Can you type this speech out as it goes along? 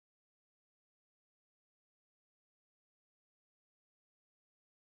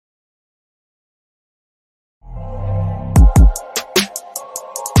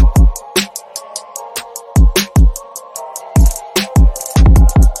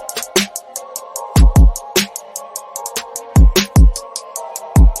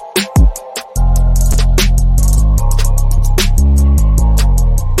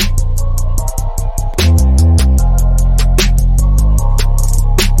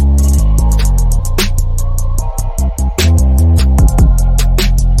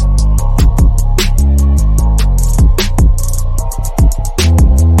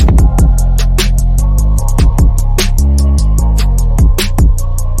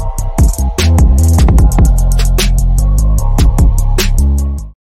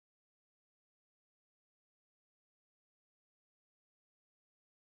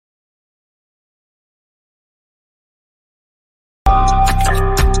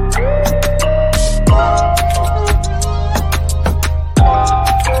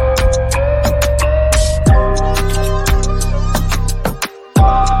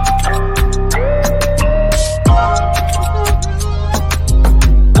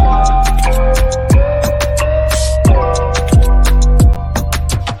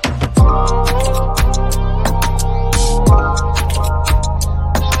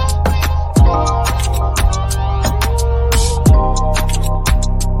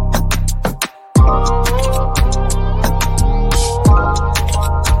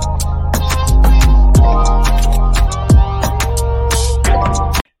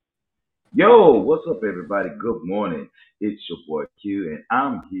What's up, everybody? Good morning. It's your boy Q, and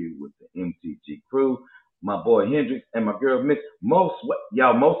I'm here with the MTG crew. My boy Hendrix and my girl Miss Mo Swag.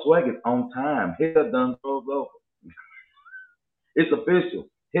 Y'all, Mo Swag is on time. Hell done froze over. It's official.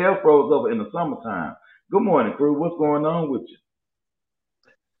 Hell froze over in the summertime. Good morning, crew. What's going on with you?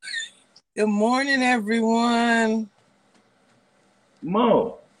 Good morning, everyone.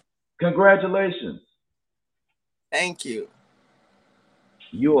 Mo, congratulations. Thank you.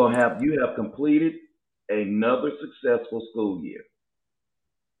 You have completed another successful school year.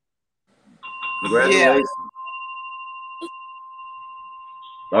 Yeah, Congratulations.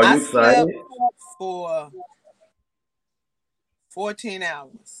 Are I you slept excited? for 14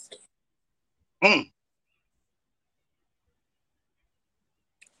 hours. Mm.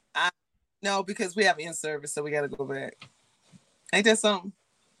 No, because we have in service, so we got to go back. Ain't that something?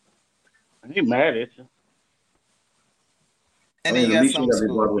 I ain't mad at you. And I then mean, you at got least you some ain't got to be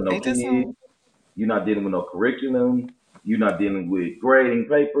bothered school. with no Ain't that kids. something? You're not dealing with no curriculum. You're not dealing with grading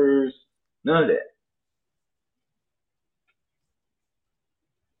papers. None of that.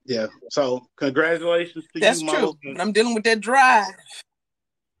 Yeah. So congratulations to That's you, true. Mo. But I'm dealing with that drive.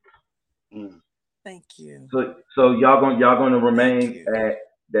 Mm. Thank you. So y'all gonna Thank remain you. at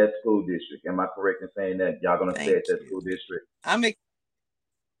that school district. Am I correct in saying that y'all gonna stay at Thank that you. school district? I'm ex-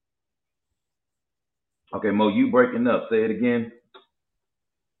 Okay, Mo, you breaking up. Say it again.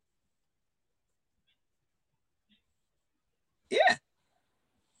 yeah.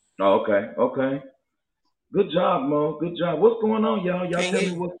 Oh, okay. Good job, Mo. Good job. What's going on, y'all? Y'all Can't tell hear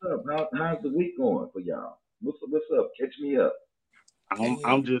me you. what's up. How's the week going for y'all? What's up? Catch me up. Can't hear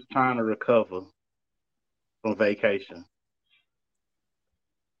I'm you. just trying to recover from vacation.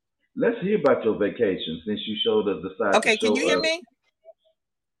 Let's hear about your vacation since you showed us decided to Okay, can show you hear us. me?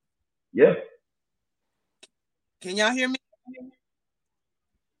 Yeah. Can y'all hear me?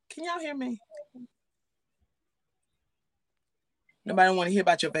 Can y'all hear me? Nobody want to hear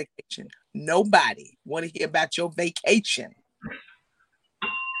about your vacation. Nobody want to hear about your vacation.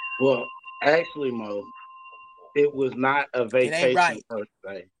 Well, actually, Mo, it was not a It ain't vacation right. per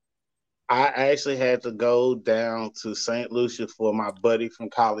se. I actually had to go down to St. Lucia for my buddy from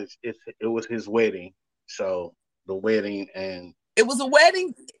college. It was his wedding. So the wedding and It was a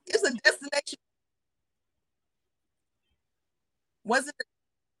wedding. It's a destination.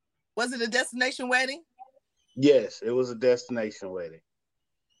 Was it a destination wedding? yes, it was a destination wedding.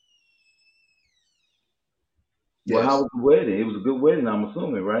 Well, how Yes. was the wedding? It was a good wedding, I'm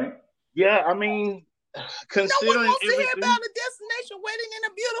assuming, right? Yeah, I mean, No one considering wants to hear everything. about a destination wedding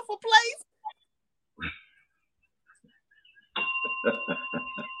in a beautiful place.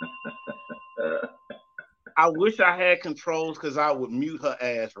 I wish I had controls because I would mute her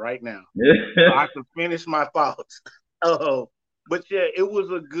ass right now so I could finish my thoughts. Oh, but yeah, it was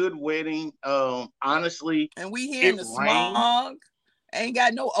a good wedding. Honestly, And we here it in the rained, smog. Ain't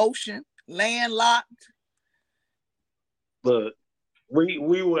got no ocean. Landlocked. but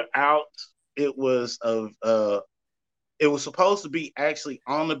we were out. It was it was supposed to be actually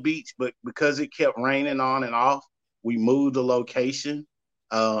on the beach, but because it kept raining on and off, we moved the location.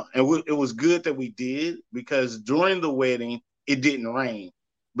 It was good that we did because during the wedding it didn't rain.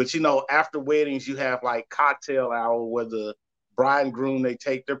 But you know, after weddings you have like cocktail hour where the bride and groom they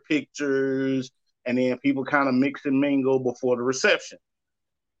take their pictures and then people kind of mix and mingle before the reception.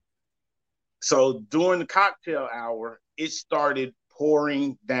 So during the cocktail hour, it started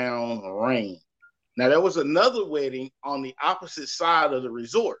pouring down rain. Now there was another wedding on the opposite side of the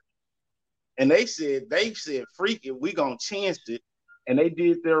resort, and they said, "Freak it, we gonna chance it." And they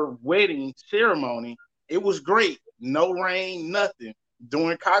did their wedding ceremony. It was great, no rain, nothing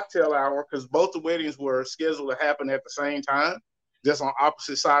during cocktail hour because both the weddings were scheduled to happen at the same time, just on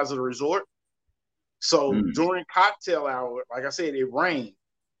opposite sides of the resort. So Mm. during cocktail hour, like I said, it rained.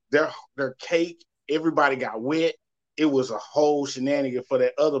 Their cake, everybody got wet. It was a whole shenanigan for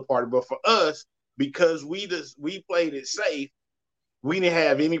that other party, but for us, because we played it safe, we didn't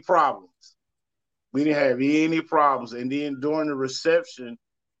have any problems. We didn't have any problems. And then during the reception,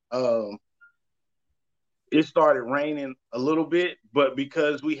 um, it started raining a little bit, but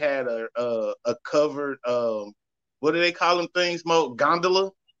because we had a covered what do they call them things, Mo?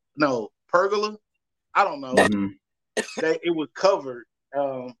 Gondola? No, pergola? I don't know. Hmm. It was covered.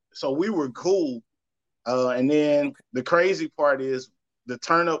 So we were cool. And then the crazy part is the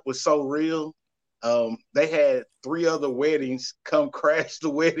turn up was so real. They had three other weddings come crash the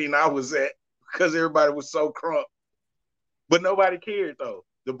wedding I was at because everybody was so crunk. But nobody cared though.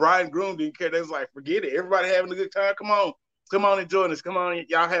 The bride and groom didn't care. They was like, forget it. Everybody having a good time. Come on and join us. Come on,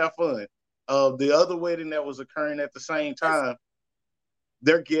 y'all have fun. The other wedding that was occurring at the same time,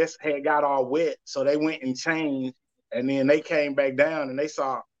 their guests had got all wet, so they went and changed, and then they came back down and they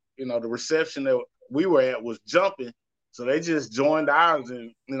saw, the reception that we were at was jumping, so they just joined ours,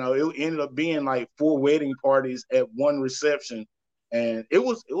 and it ended up being like 4 wedding parties at one reception, and it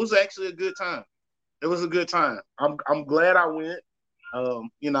was actually a good time. It was a good time. I'm glad I went. I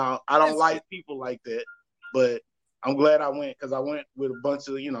don't like people like that, but I'm glad I went because I went with a bunch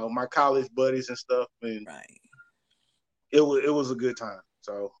of my college buddies and stuff, and Right. it was a good time.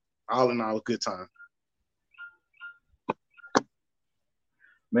 So all in all, a good time.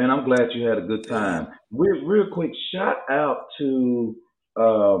 Man, I'm glad you had a good time. Real quick, shout out to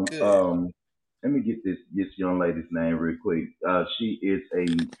Good. let me get this young lady's name real quick. She is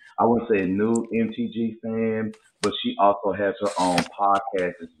I wouldn't say a new MTG fan, but she also has her own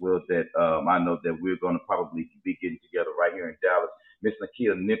podcast as well that I know that we're gonna probably be getting together right here in Dallas. Miss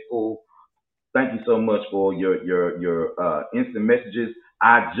Nakia Nickel, thank you so much for your instant messages.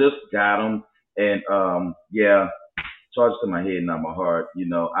 I just got them, and yeah, charged to my head, not my heart.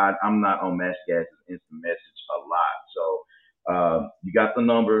 I'm not on Mash Gas's instant message a lot. So you got the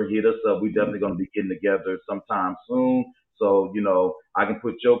number, hit us up. We're definitely going to be getting together sometime soon. So, I can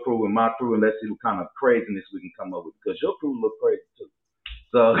put your crew and my crew and let's see what kind of craziness we can come up with because your crew look crazy too.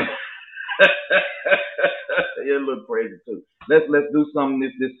 So it look crazy too. Let's do something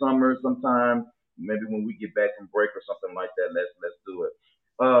this summer sometime. Maybe when we get back from break or something like that. Let's do it.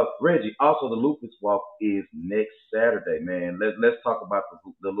 Reggie, also the Lupus Walk is next Saturday, man. Let's talk about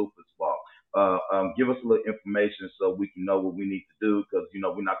the Lupus Walk. Give us a little information so we can know what we need to do because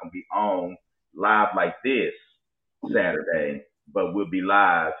we're not gonna be on live like this Saturday, but we'll be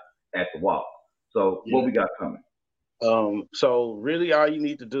live at the walk. So what we got coming? So really all you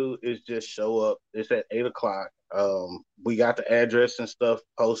need to do is just show up. It's at 8:00. We got the address and stuff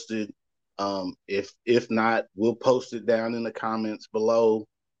posted. If not, we'll post it down in the comments below.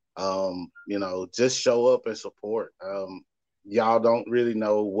 Just show up and support. Y'all don't really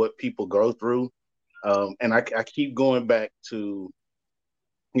know what people go through. And I keep going back to,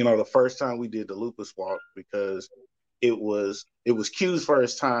 the first time we did the Lupus Walk because it was Q's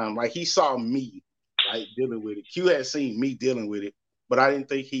first time. Like he saw me dealing with it. Q had seen me dealing with it, but I didn't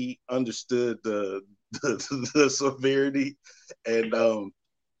think he understood the severity. And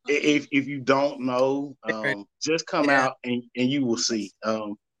if you don't know, just come out and you will see.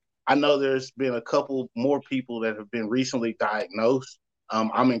 I know there's been a couple more people that have been recently diagnosed.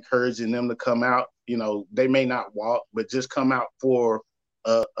 I'm encouraging them to come out. They may not walk, but just come out for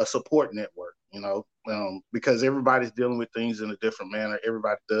a support network, because everybody's dealing with things in a different manner.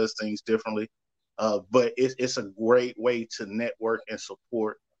 Everybody does things differently. But it's a great way to network and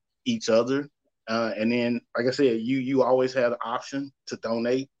support each other. And then, like I said, you always have the option to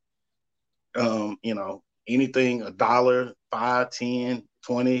donate. Anything, $1, $5, $10,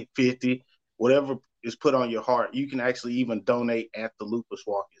 $20, $50, whatever is put on your heart, you can actually even donate at the Lupus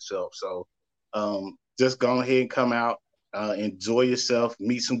Walk itself. So just go ahead and come out, enjoy yourself,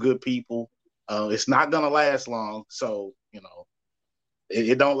 meet some good people. It's not gonna last long, so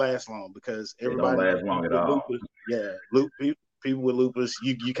it don't last long because everybody don't last long at all. Lupus, people with lupus,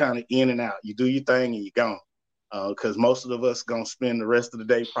 you kind of in and out. You do your thing and you're gone. Because most of us gonna spend the rest of the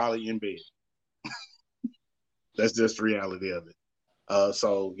day probably in bed. That's just the reality of it.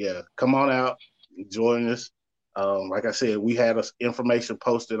 So yeah, come on out, join us. Like I said, we had information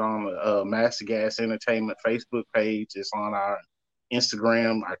posted on the Master Gas Entertainment Facebook page. It's on our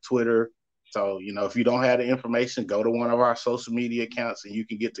Instagram, our Twitter. So, if you don't have the information, go to one of our social media accounts and you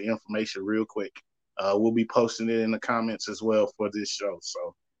can get the information real quick. We'll be posting it in the comments as well for this show.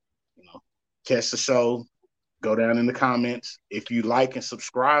 So, catch the show, go down in the comments. If you like and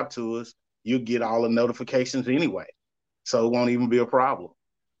subscribe to us, you'll get all the notifications anyway. So it won't even be a problem.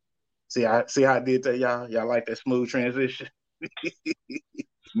 See how I did that, y'all? Y'all like that smooth transition?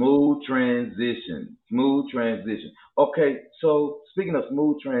 Smooth transition. Okay, so speaking of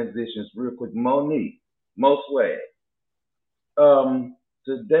smooth transitions, real quick, Monique, Mo Swag.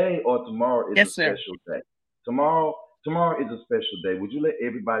 Today or tomorrow is a special day. Tomorrow is a special day. Would you let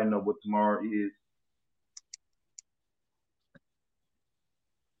everybody know what tomorrow is?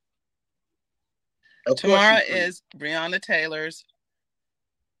 Tomorrow is Breonna Taylor's.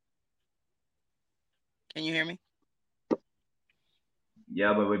 Can you hear me?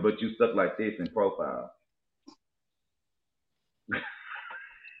 Yeah, but you stuck like this in profile.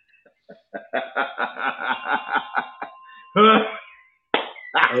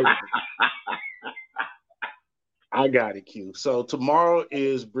 I got it, Q. So tomorrow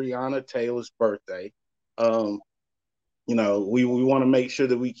is Breonna Taylor's birthday. We want to make sure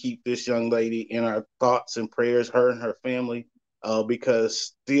that we keep this young lady in our thoughts and prayers, her and her family.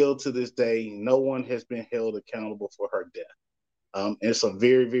 because still to this day, no one has been held accountable for her death. It's a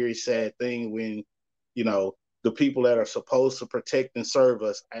very, very sad thing when, you know, the people that are supposed to protect and serve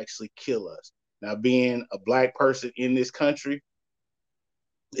us actually kill us. Now, being a black person in this country,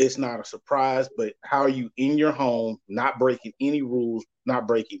 it's not a surprise, but how are you in your home, not breaking any rules, not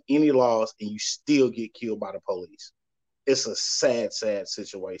breaking any laws, and you still get killed by the police? It's a sad, sad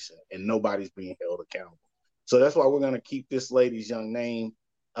situation, and nobody's being held accountable. So that's why we're going to keep this lady's young name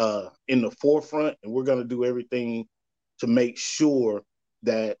in the forefront, and we're going to do everything to make sure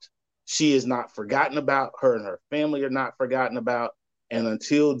that she is not forgotten about, her and her family are not forgotten about, and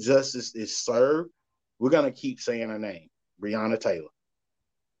until justice is served, we're going to keep saying her name, Breonna Taylor.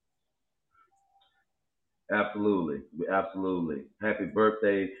 Absolutely. Absolutely. Happy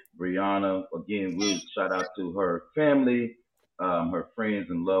birthday, Brianna. Again, we'll shout out to her family, her friends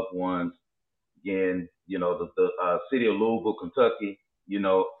and loved ones. Again, you know, the city of Louisville, Kentucky, you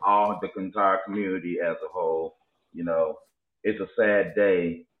know, all the entire community as a whole, you know, it's a sad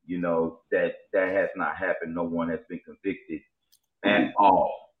day, you know, that has not happened. No one has been convicted at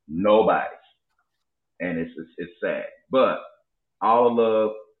all. Nobody. And it's sad. But all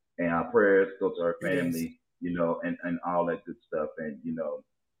love and our prayers go to her It is. family, you know, and all that good stuff. And, you know,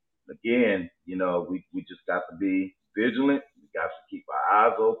 again, you know, we just got to be vigilant. We got to keep our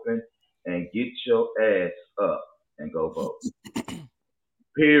eyes open and get your ass up and go vote.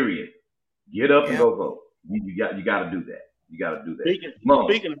 Period. Get up and Yeah. go vote. You got to do that. You got to do that.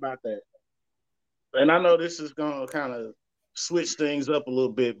 Speaking about that, and I know this is going to kind of switch things up a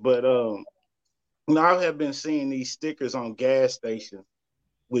little bit, but I have been seeing these stickers on gas stations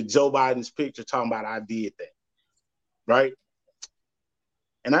with Joe Biden's picture talking about I did that, right?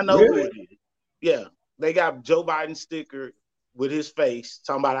 And I know who Really? it is. Yeah, they got Joe Biden sticker with his face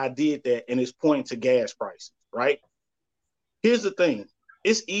talking about I did that, and it's pointing to gas prices, right? Here's the thing: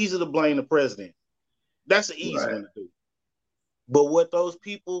 it's easy to blame the president. That's an easy Right. one to do. But what those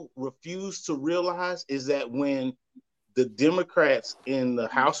people refuse to realize is that when the Democrats in the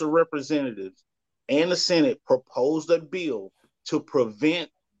House of Representatives and the Senate proposed a bill to prevent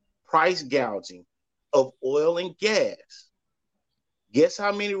price gouging of oil and gas, guess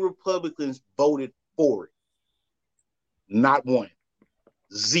how many Republicans voted for it? Not one.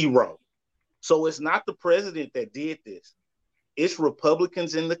 Zero. So it's not the president that did this. It's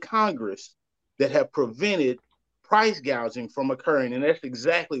Republicans in the Congress that have prevented price gouging from occurring. And that's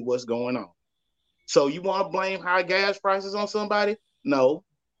exactly what's going on. So you want to blame high gas prices on somebody? No.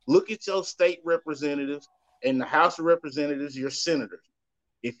 Look at your state representatives and the House of Representatives, your senators.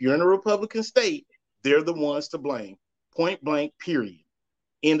 If you're in a Republican state, they're the ones to blame. Point blank, period.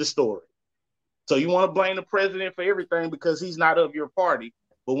 End of story. So you want to blame the president for everything because he's not of your party.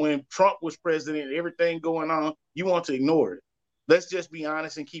 But when Trump was president, everything going on, you want to ignore it. Let's just be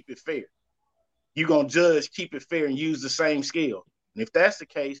honest and keep it fair. You're going to judge, keep it fair, and use the same scale. And if that's the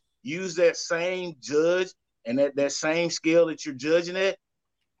case, use that same judge and that same scale that you're judging at,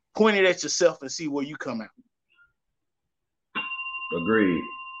 point it at yourself and see where you come out. Agreed.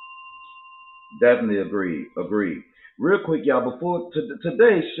 Definitely agreed. Agreed. Real quick, y'all, before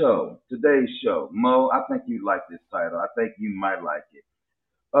today's show, Mo, I think you like this title. I think you might like it.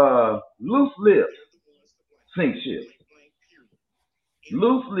 Loose lips sink ships.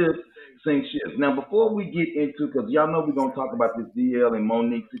 Loose lips sink ships. Now, before we get into, because y'all know we're gonna talk about this DL and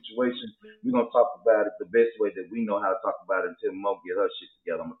Monique situation, we're gonna talk about it the best way that we know how to talk about it until Mo get her shit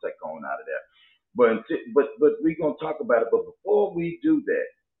together. I'm gonna take on out of there. But we're gonna talk about it. But before we do that,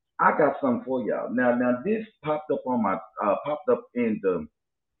 I got something for y'all. Now this popped up on my popped up in the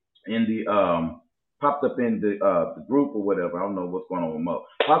popped up in the group or whatever. I don't know what's going on with Mo.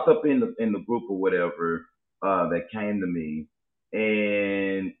 Popped up in the group or whatever that came to me,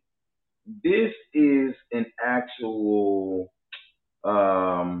 and this is an actual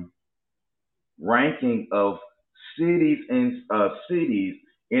ranking of cities in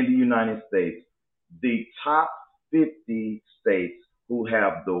the United States, the top 50 states who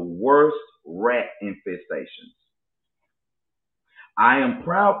have the worst rat infestations. I am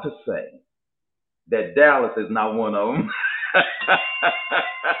proud to say that Dallas is not one of them.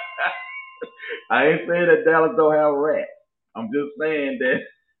 I ain't saying that Dallas don't have rats. I'm just saying that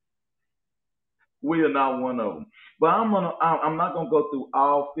we are not one of them. But I'm not gonna go through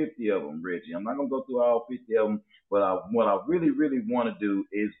all 50 of them, Reggie. I'm not gonna go through all 50 of them. But what I really want to do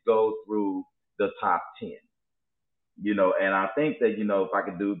is go through the top 10. You know, and I think that if I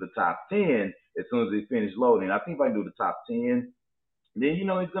could do the top 10 as soon as they finish loading, I think if I can do the top 10, then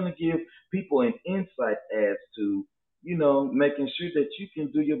it's gonna give people an insight as to making sure that you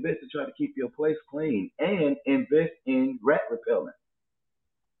can do your best to try to keep your place clean and invest in rat repellent.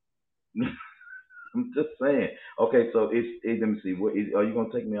 I'm just saying. Okay, so let me see. Are you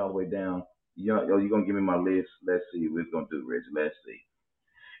gonna take me all the way down? Are you gonna give me my list? Let's see what it's gonna do, Reggie. Let's see.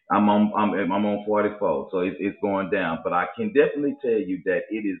 I'm on 44, so it's going down. But I can definitely tell you that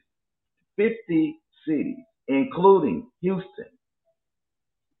it is 50 cities, including Houston,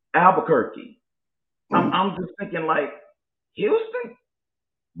 Albuquerque. I'm just thinking like Houston,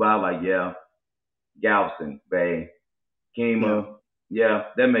 but I'm like, yeah, Galveston, Bay, Kima. Yeah,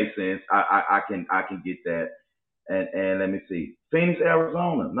 that makes sense. I can get that. And let me see. Phoenix,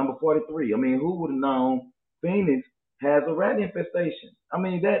 Arizona, number 43. I mean, who would have known Phoenix has a rat infestation? I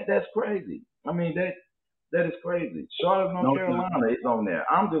mean, that's crazy. I mean, that is crazy. Charlotte, North No, Carolina is on there.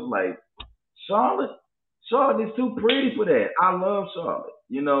 I'm just like, Charlotte? Charlotte is too pretty for that. I love Charlotte.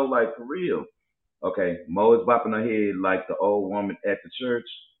 Like for real. Okay, Mo is bopping her head like the old woman at the church.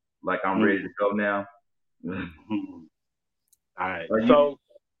 Like I'm ready to go now. all right. Are you? So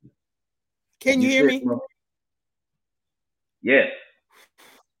Can you hear me? Yes.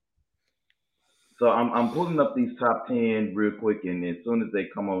 So I'm pulling up these top 10 real quick, and as soon as they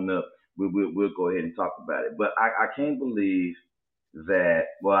come on up, we'll go ahead and talk about it. But I can't believe that.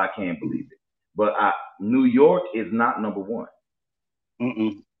 Well, I can't believe it. But New York is not number one.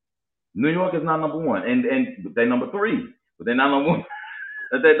 New York is not number one, and they're number three, but they're not number one.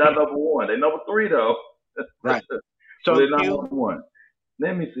 They're not number one. They're number three though. Right. So So they're not Q, number one.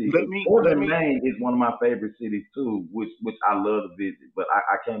 Let me see. let me Portland, Maine is one of my favorite cities too, which I love to visit. But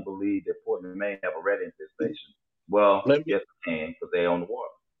I can't believe that Portland, Maine have a rat infestation. Well, let me yes, I can because they're on the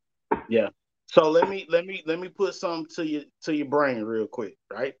water. yeah. So let me put something to your brain real quick,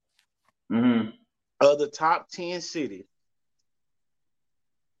 right? Mm-hmm. Of the top 10 cities,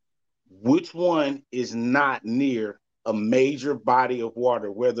 which one is not near a major body of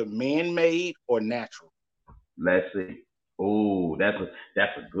water, whether man-made or natural? Let's see. Oh, that's a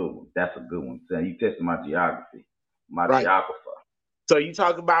good one. That's a good one. So you testing my geography, my Right. geographer. So you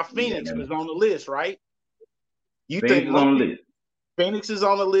talk about Yeah, Phoenix is on the list, right? You Phoenix think is on the list. Phoenix is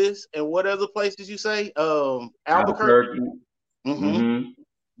on the list, and what other places you say? Albuquerque. Albuquerque. Mm-hmm. Mm-hmm.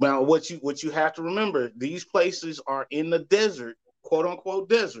 Well, what you have to remember, these places are in the desert, quote unquote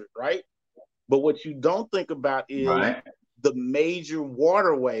desert, right? But what you don't think about is Right. the major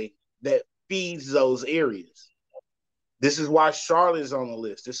waterway that feeds those areas. This is why Charlotte's on the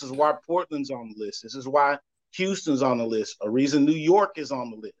list. This is why Portland's on the list. This is why Houston's on the list. A reason New York is on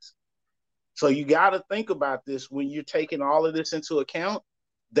the list. So you got to think about this when you're taking all of this into account.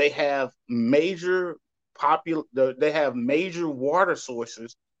 They have major they have major water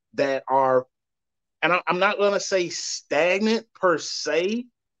sources that are, and I'm not going to say stagnant per se,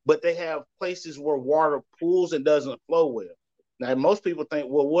 but they have places where water pools and doesn't flow well. Now, most people think,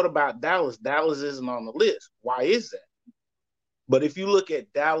 well, what about Dallas? Dallas isn't on the list. Why is that? But if you look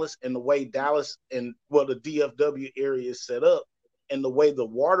at Dallas and the way Dallas and the DFW area is set up and the way the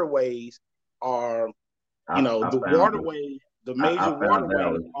waterways are, the major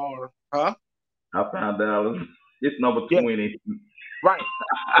waterways are, huh? I found Dallas. It's number 20. Right.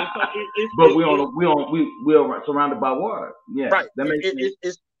 But we're surrounded by water. Yeah. Right. That makes sense.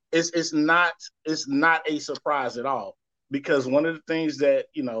 It's not a surprise at all, because one of the things that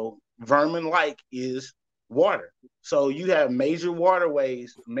vermin like is water. So you have major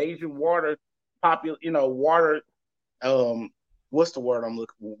waterways, major water water what's the word I'm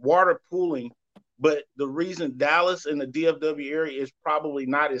looking for? Water pooling. But the reason Dallas and the DFW area is probably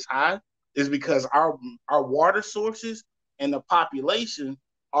not as high is because our water sources and the population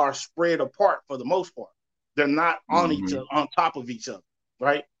are spread apart for the most part. They're not on each other, on top of each other,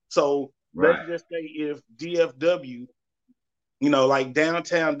 right? So let's just say if DFW, like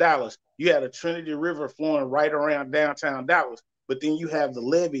downtown Dallas, you had a Trinity River flowing right around downtown Dallas, but then you have the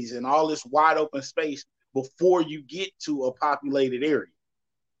levees and all this wide open space before you get to a populated area.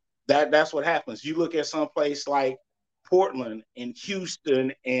 That's what happens. You look at some place like Portland and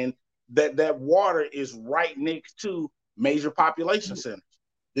Houston, and that water is right next to major population centers.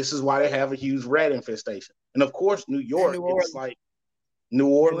 This is why they have a huge rat infestation. And of course, New York, it's like New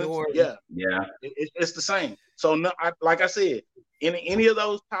Orleans. Yeah. It's the same. So like I said, in any of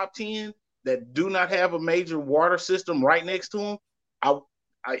those top 10 that do not have a major water system right next to them,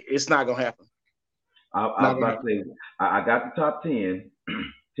 it's not gonna happen. I got the top 10.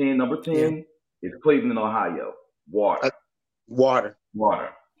 Number 10 is Cleveland, Ohio. Water.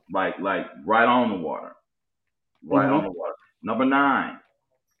 Like right on the water. Right on the water. Number 9.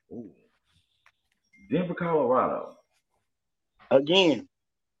 Denver, Colorado. Again,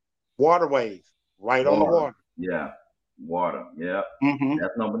 waterways, right on the water. Yeah. Water. Yep. Mm-hmm.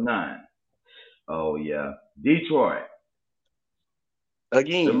 That's number 9. Oh yeah. Detroit. The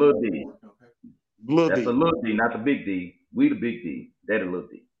Again, little D. little That's the D. little D, not the big D. We the big D. They the little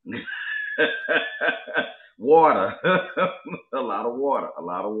D. Water. A lot of water. A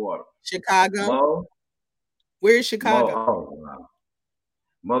lot of water. Chicago. Mo. Where is Mo. Chicago? Oh wow.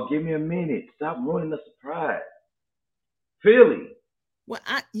 Mo, give me a minute. Stop ruining the surprise. Philly. Well,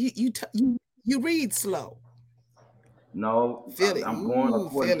 you read slow. No, Philly. I'm going Ooh,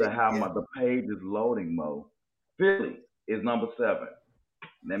 according Philly. to how Yeah. the page is loading, Mo. Philly is number 7.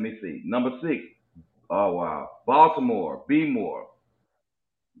 Let me see. Number 6. Oh wow. Baltimore. B more.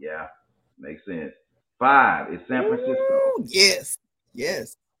 Yeah, makes sense. 5 is San Francisco. Ooh, yes.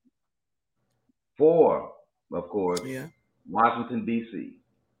 Yes. 4, of course, Yeah. Washington D.C.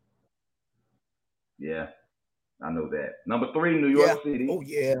 Yeah, I know that. Number 3, New York Yeah. City. Oh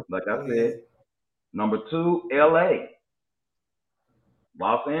yeah. Like I Oh said. yeah. Number 2, L.A.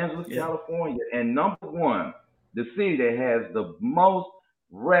 Los Angeles, Yeah. California, and number 1, the city that has the most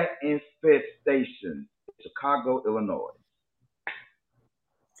rat infestation, Chicago, Illinois.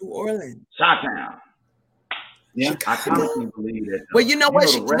 New Orleans. Chi-town. Yeah. I kind Chicago. of can believe that. Well, you know You what?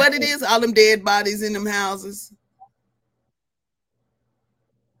 know the rat. What it is? All them dead bodies in them houses.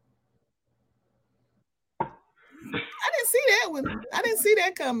 I didn't see that one. I didn't see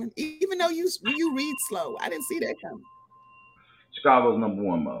that coming. Even though you read slow, I didn't see that coming. Chicago's number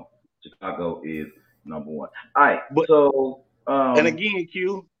 1, Mo. Chicago is number 1. All right. But So, and again,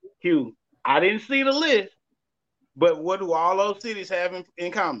 Q, I didn't see the list, but what do all those cities have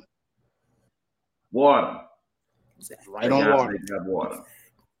in common? water. Exactly. Right on water. They got water.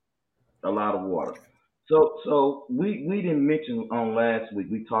 A lot of water. So we didn't mention on last week.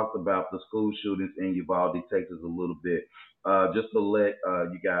 We talked about the school shootings in Uvalde, Texas, a little bit. Just to let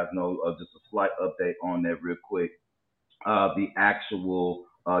you guys know, just a slight update on that real quick. The actual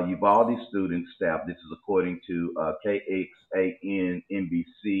Uvalde student staff. This is according to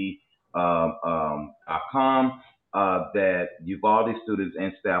KXAN-NBC.com. That Uvalde students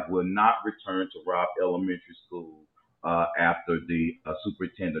and staff will not return to Robb Elementary School after the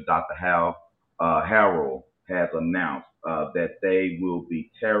superintendent, Dr. Harrell, has announced that they will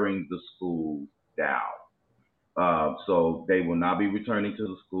be tearing the school down. So they will not be returning to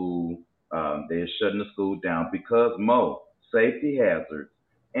the school. They're shutting the school down because Mo, safety hazards,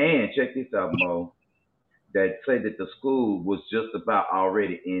 and check this out, Mo, that say that the school was just about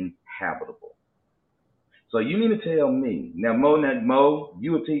already inhabitable. So you mean to tell me now, Mo,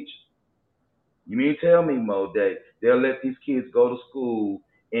 you a teacher? You mean to tell me, Mo, that they'll let these kids go to school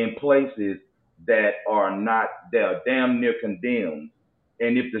in places that are damn near condemned?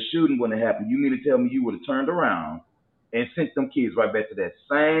 And if the shooting wouldn't have happened, you mean to tell me you would have turned around and sent them kids right back to that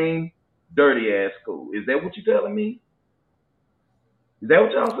same dirty ass school? Is that what you're telling me? Is that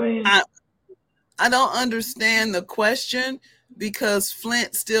what y'all saying? I don't understand the question because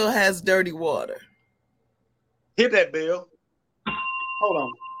Flint still has dirty water. Hit that bell. Hold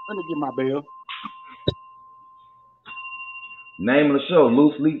on. Let me get my bell. Name of the show,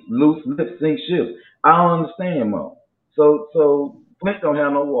 Loose Lip Sync Shift. I don't understand, Mo. So Flint don't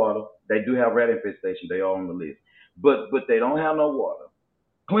have no water. They do have rat infestation. They are on the list. But they don't have no water.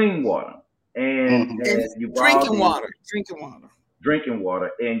 Clean water. And Uvalde, drinking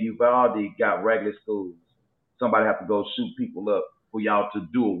water. And Uvalde got regular schools. Somebody have to go shoot people up for y'all to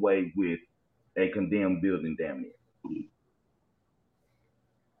do away with a condemned building damn near.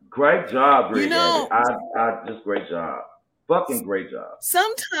 Great job, Greg. I just great job. Fucking great job.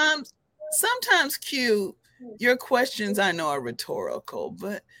 Sometimes Q, your questions I know are rhetorical,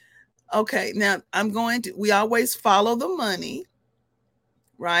 but okay. Now we always follow the money,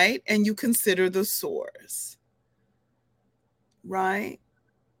 right? And you consider the source, right?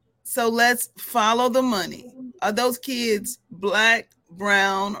 So let's follow the money. Are those kids black,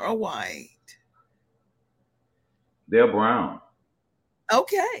 brown, or white? They're brown.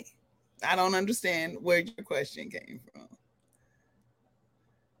 Okay. I don't understand where your question came from.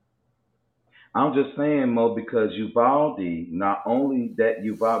 I'm just saying, Mo, because Uvalde, not only that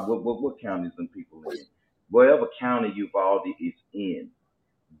Uvalde, what county is them people in? Whatever county Uvalde is in,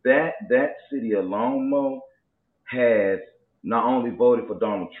 that city alone, Mo, has not only voted for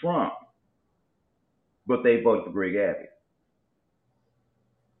Donald Trump, but they voted for Greg Abbott.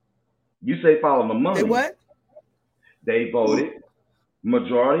 You say follow the money. They what? They voted.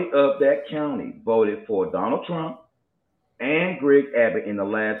 Majority of that county voted for Donald Trump and Greg Abbott in the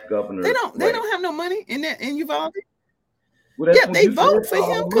last governor. They don't have no money in Uvalde. Well, yeah, they vote for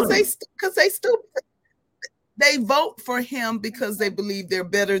him because they vote for him because they believe they're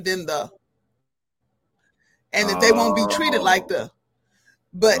better than and that they won't be treated like the.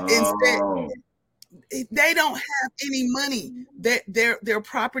 But instead, they don't have any money. Their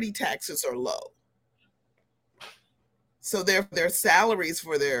property taxes are low, so their salaries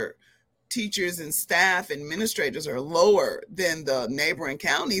for their teachers and staff administrators are lower than the neighboring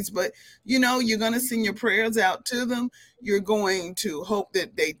counties. But you're going to send your prayers out to them. You're going to hope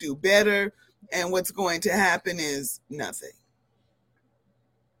that they do better, and what's going to happen is nothing.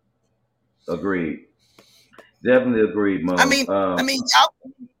 Agreed. Definitely agreed, Mom. I mean, y'all,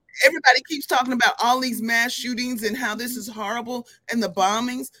 everybody keeps talking about all these mass shootings and how this is horrible and the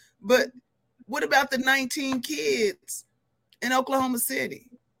bombings, but what about the 19 kids in Oklahoma City?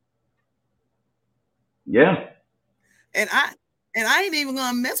 Yeah. And I ain't even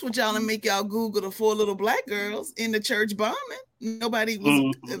gonna mess with y'all and make y'all Google the 4 little black girls in the church bombing. Nobody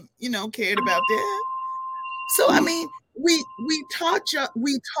was, cared about that. So I mean, we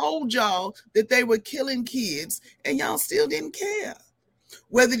told y'all that they were killing kids, and y'all still didn't care.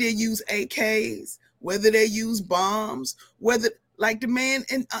 Whether they use AKs, whether they use bombs, whether like the man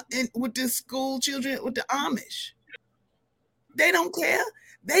in with the school children with the Amish, they don't care.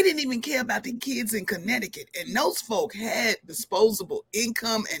 They didn't even care about the kids in Connecticut, and those folk had disposable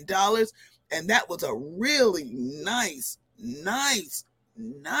income and dollars, and that was a really nice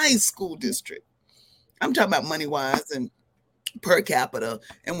school district. I'm talking about money-wise and per capita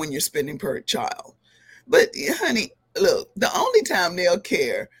and when you're spending per child. But, honey, look, the only time they'll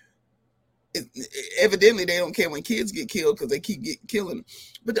care, evidently they don't care when kids get killed because they keep killing them.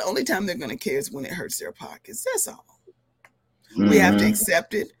 But the only time they're going to care is when it hurts their pockets. That's all. Mm-hmm. We have to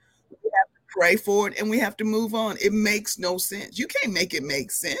accept it. We have to pray for it, and we have to move on. It makes no sense. You can't make it make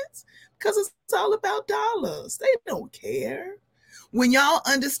sense because it's all about dollars. They don't care. When y'all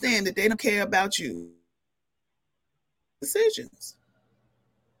understand that they don't care about you, decisions.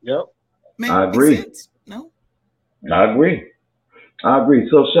 Yep. I agree. Sense? No? I agree.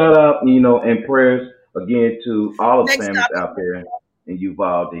 So shout out, and prayers again to all the families out there in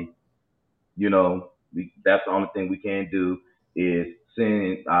Uvalde. That's the only thing we can do is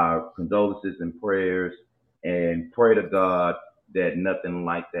send our condolences and prayers and pray to God that nothing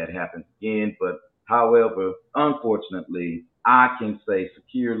like that happens again. But however, unfortunately, I can say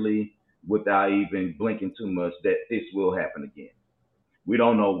securely without even blinking too much that this will happen again. We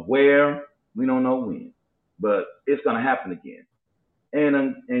don't know where, we don't know when, but it's going to happen again.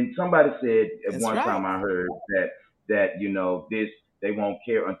 And somebody said at one time I heard that this, they won't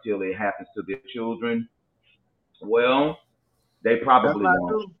care until it happens to their children. Well, they probably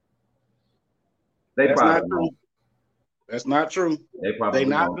won't. That's not true. That's not true. They're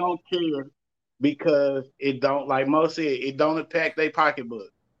not gonna care because it don't, like Mo said, it don't attack their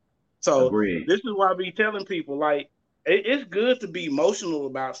pocketbook. So Agreed. This is why I be telling people, like, it's good to be emotional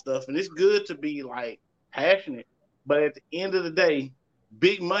about stuff, and it's good to be like passionate. But at the end of the day,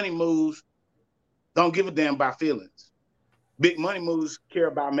 big money moves don't give a damn about feelings. Big money moves care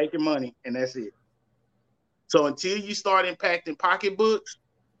about making money, and that's it. So until you start impacting pocketbooks,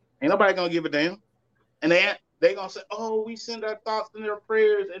 ain't nobody gonna give a damn. And they gonna say, "Oh, we send our thoughts and our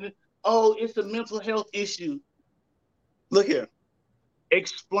prayers," and it's a mental health issue. Look here,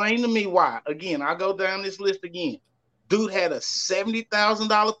 explain to me why. Again, I'll go down this list again. Dude had a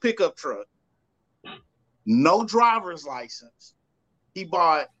 $70,000 pickup truck, no driver's license. He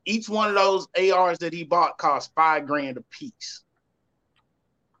bought each one of those ARs that he bought cost $5,000 a piece.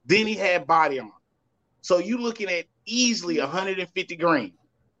 Then he had body armor. So you looking at easily $150,000.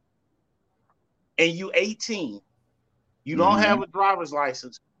 And you 18. You don't have a driver's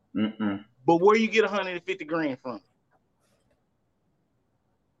license. Mm-mm. But where you get $150,000 from?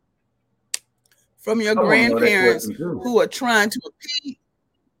 From your grandparents who are trying to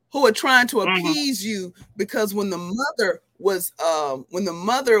appease you, because when the mother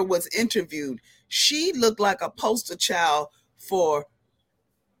was interviewed, she looked like a poster child for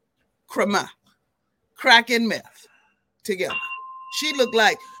crack and meth together. She looked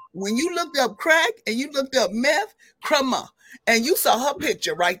like, when you looked up crack and you looked up meth, and you saw her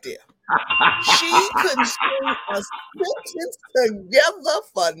picture right there. She couldn't string a sentence together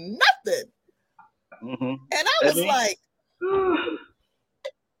for nothing. Mm-hmm. And I was like,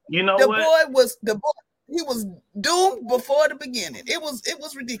 the boy, he was doomed before the beginning. It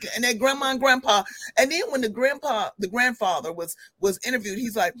was ridiculous. And that grandma and grandpa, and then when the grandfather was interviewed,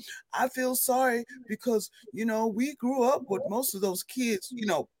 he's like, I feel sorry because, we grew up with most of those kids,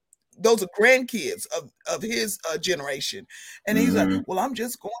 those are grandkids of his generation. And he's like, well, I'm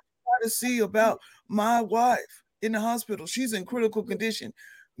just going to try to see about my wife in the hospital. She's in critical condition.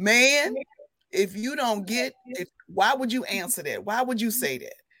 Man, if you don't why would you answer that? Why would you say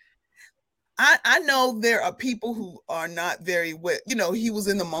that? I know there are people who are not very well, he was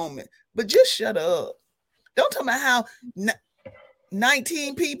in the moment, but just shut up. Don't talk about how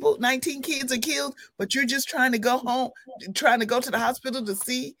 19 kids are killed, but you're just trying to go home, trying to go to the hospital to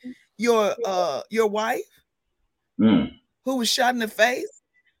see your wife who was shot in the face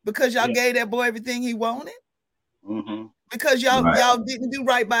because y'all gave that boy everything he wanted. Because y'all didn't do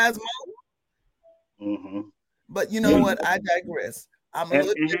right by his mom. But you know what? I digress. I'm a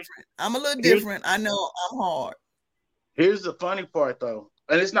little different. I know I'm hard. Here's the funny part, though,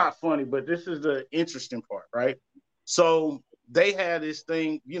 and it's not funny, but this is the interesting part, right? So they had this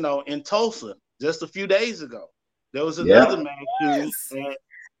thing, in Tulsa just a few days ago. There was another mass shooting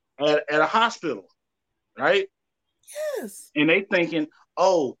at a hospital, right? Yes. And they thinking,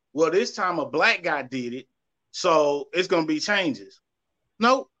 oh, well, this time a black guy did it, so it's going to be changes.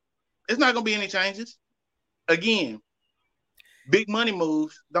 Nope, it's not going to be any changes. Again, big money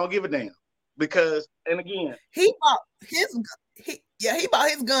moves, don't give a damn. Because, and again, he bought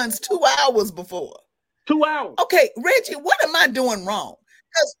his guns 2 hours before. 2 hours. Okay, Reggie, what am I doing wrong?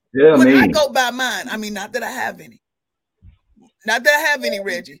 Because when I go by mine, I mean, not that I have any,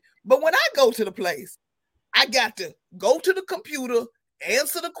 Reggie, but when I go to the place, I got to go to the computer,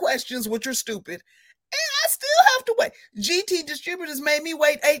 answer the questions, which are stupid, and I still have to wait. GT Distributors may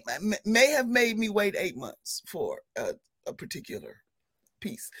have made me wait 8 months for a particular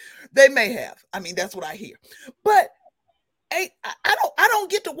piece. They may have. I mean, that's what I hear. But I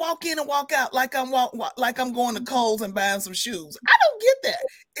don't get to walk in and walk out like I'm going to Kohl's and buying some shoes. I don't get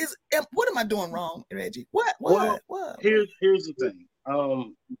that. What am I doing wrong, Reggie? What? Here's the thing.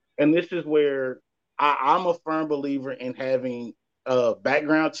 And this is where I'm a firm believer in having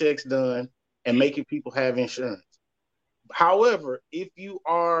background checks done and making people have insurance. However, if you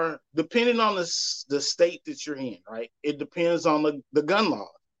are depending on the state that you're in, right? It depends on the gun laws.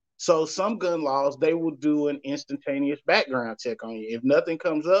 So some gun laws, they will do an instantaneous background check on you. If nothing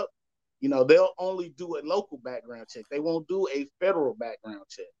comes up, they'll only do a local background check. They won't do a federal background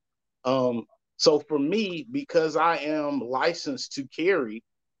check. So for me, because I am licensed to carry,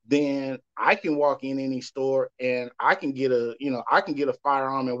 then I can walk in any store and I can get a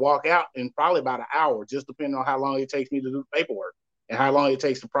firearm and walk out in probably about an hour, just depending on how long it takes me to do paperwork and how long it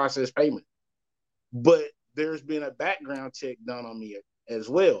takes to process payment. But there's been a background check done on me as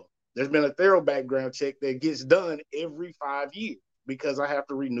well. There's been a thorough background check that gets done every 5 years because I have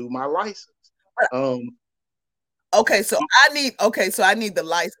to renew my license. Okay, so I need the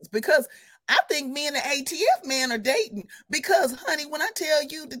license because I think me and the ATF man are dating because, honey, when I tell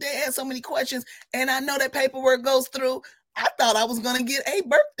you that they had so many questions and I know that paperwork goes through, I thought I was going to get a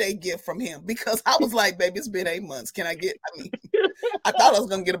birthday gift from him because I was like, baby, it's been 8 months. I thought I was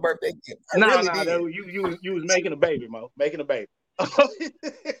going to get a birthday gift. No, you was making a baby, Mo, making a baby. I really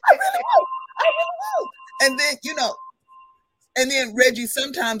was. And then, Reggie,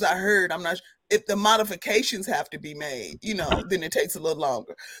 sometimes I heard, I'm not sure, if the modifications have to be made, then it takes a little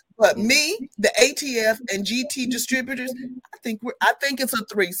longer. But me, the ATF and GT Distributors, I think it's a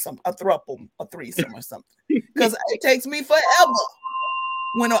threesome or something. Because it takes me forever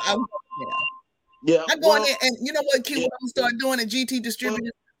when I go in there, and you know what, Q, what I'm gonna start doing at GT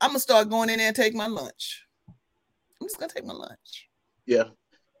Distributors? I'm gonna start going in there and take my lunch. I'm just gonna take my lunch. Yeah.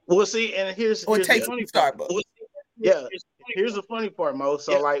 Well, see, and here's take some Starbucks. Yeah. Here's the funny part, Mo.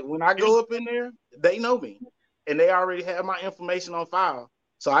 So, like, when I go up in there, they know me, and they already have my information on file.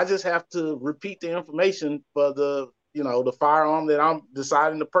 So I just have to repeat the information for the firearm that I'm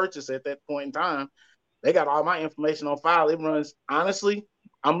deciding to purchase at that point in time. They got all my information on file. It runs, honestly,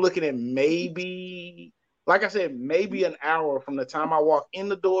 I'm looking at maybe an hour from the time I walk in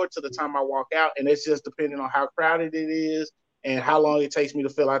the door to the time I walk out, and it's just depending on how crowded it is and how long it takes me to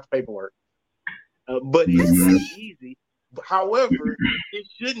fill out the paperwork. But it's not easy. However, it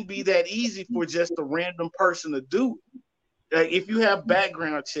shouldn't be that easy for just a random person to do. Like, if you have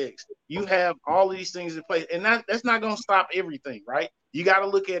background checks, you have all these things in place, and that's not going to stop everything, right? You got to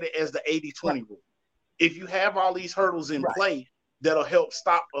look at it as the 80-20 rule. If you have all these hurdles in place, that'll help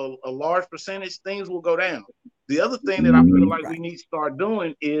stop a large percentage, things will go down. The other thing that I feel like we need to start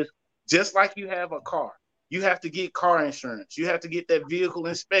doing is, just like you have a car, you have to get car insurance. You have to get that vehicle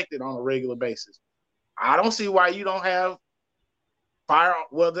inspected on a regular basis. I don't see why you don't have firearm.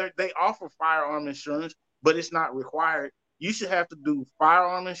 Well, they offer firearm insurance, but it's not required. You should have to do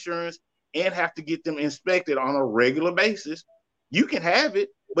firearm insurance and have to get them inspected on a regular basis. You can have it,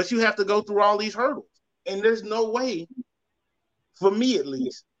 but you have to go through all these hurdles. And there's no way, for me at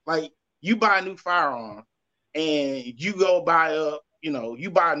least, like, you buy a new firearm and you go buy you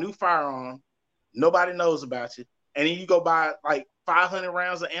buy a new firearm, nobody knows about you, and then you go buy like 500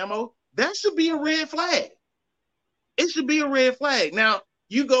 rounds of ammo. that should be a red flag. It should be a red flag. Now,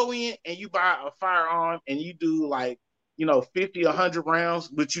 you go in and you buy a firearm and you do like, 50, 100 rounds,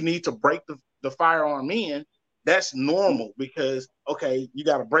 but you need to break the firearm in. That's normal because, okay, you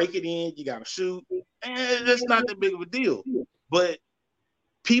got to break it in, you got to shoot, and that's not that big of a deal. But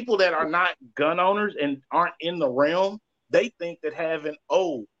people that are not gun owners and aren't in the realm, they think that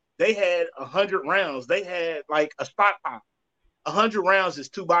they had 100 rounds. They had like a stockpile. 100 rounds is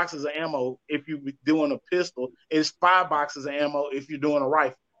 2 boxes of ammo if you're doing a pistol. It's 5 boxes of ammo if you're doing a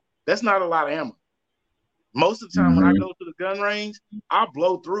rifle. That's not a lot of ammo. Most of the time when I go to the gun range, I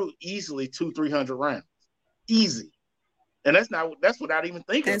blow through easily 200-300 rounds. Easy. And that's without even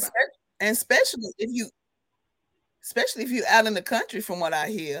thinking about it. And especially if you're out in the country, from what I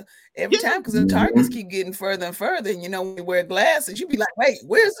hear, every time, because the targets keep getting further and further, and when you wear glasses, you be like, wait,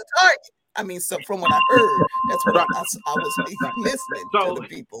 where's the target? I mean, so from what I heard, that's what I was listening to the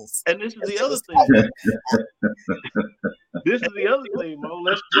people. And this is the other thing. This is the other thing, Mo.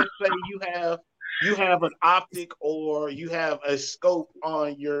 Let's just say you have an optic or you have a scope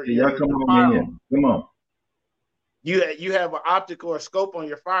on your firearm. Come on. You have an optic or a scope on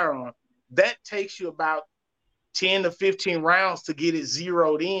your firearm. That takes you about 10 to 15 rounds to get it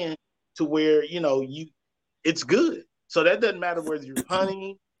zeroed in to where it's good. So that doesn't matter whether you're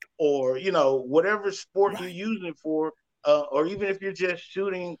hunting or whatever sport you're using it for, or even if you're just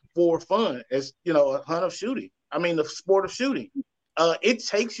shooting for fun, as a hunt of shooting. I mean, the sport of shooting. It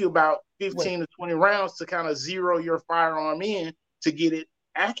takes you about 15 to 20 rounds to kind of zero your firearm in to get it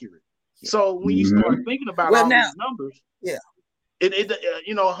accurate. So when you start thinking about these numbers, it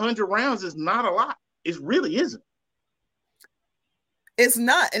 100 rounds is not a lot. It really isn't. It's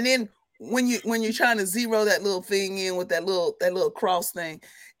not. And then when you're trying to zero that little thing in with that little cross thing,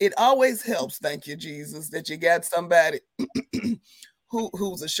 it always helps. Thank you, Jesus, that you got somebody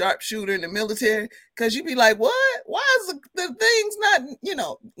who's a sharpshooter in the military, because you'd be like, what? Why is the thing's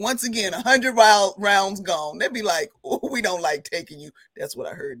not, once again, 100 rounds gone? They'd be like, oh, we don't like taking you. That's what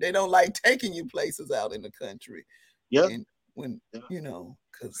I heard. They don't like taking you places out in the country. Yeah. And when,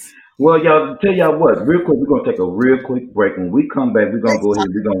 because. Well, y'all, tell y'all what, real quick, we're going to take a real quick break. When we come back, we're going to go ahead,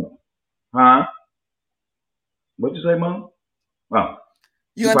 What'd you say, Mom? Oh.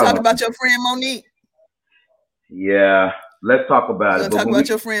 You want to talk about your friend Monique? Yeah. Let's talk about it. You want to talk about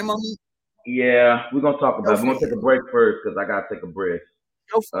your friend Monique? Yeah, we're gonna talk about it. We're gonna take a break first because I gotta take a break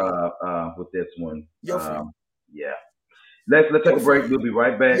with this one. Yeah. Let's take a break. We'll be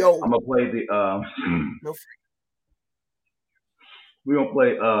right back. I'm gonna play the we're gonna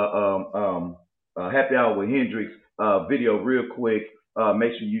play Happy Hour with Hendrix video real quick.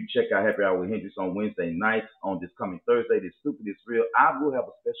 Make sure you check out Happy Hour with Hendrix on Wednesday nights. On this coming Thursday, this Stupid is Real. I will have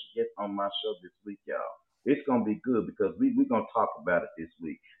a special guest on my show this week, y'all. It's gonna be good because we're gonna talk about it this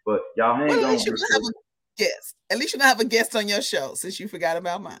week. But y'all hang on. At least you're gonna have a guest. At least you're gonna have a guest on your show since you forgot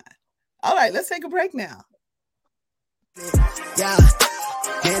about mine. All right, let's take a break now. Yeah,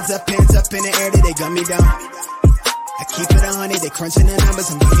 hands up in the air, they gun me down. I keep it 100, they crunching the numbers,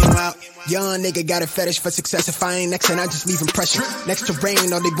 I'm getting out. Young nigga got a fetish for success. If I ain't next, and I just leave impression. Next to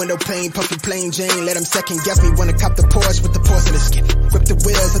rain, on the window pane, puffy plain Jane. Let them second guess me, wanna cop the Porsche with the porcelain skin. Grip the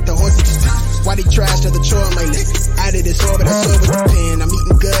wheels, let the horses just why they trash to the chore on my list. Out of this orbit, I saw with the pen. I'm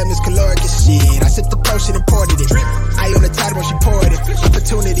eating good, Miss Caloric as shit. I sipped the potion and poured it. I on the tide when she poured it.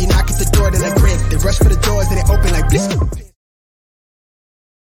 Opportunity, knock at the door, then I grin. They rush for the doors, and they open like bliss.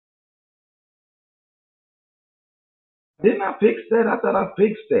 Didn't I fix that? I thought I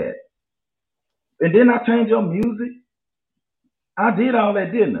fixed that. And then I changed your music. I did all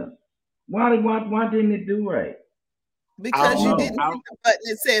that, didn't I? Why didn't it do right? Because you didn't hit the button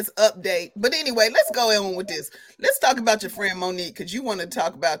that says update. But anyway, let's go on with this. Let's talk about your friend Monique, because you want to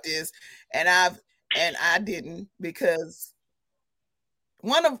talk about this, and I didn't, because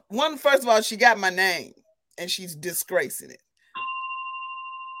first of all, she got my name and she's disgracing it.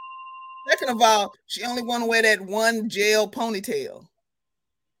 Second of all, she only want to wear that one gel ponytail.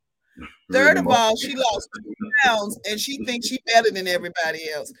 Third of all, she lost 2 pounds and she thinks she's better than everybody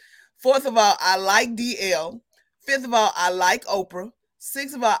else. Fourth of all, I like DL. Fifth of all, I like Oprah.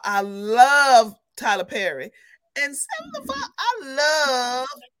 Sixth of all, I love Tyler Perry. And seventh of all, I love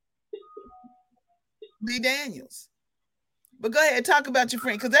B. Daniels. But go ahead, talk about your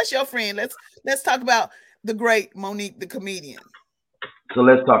friend, because that's your friend. Let's talk about the great Monique, the comedian. So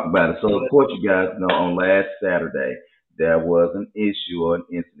let's talk about it. So of course, you guys know on last Saturday there was an issue or an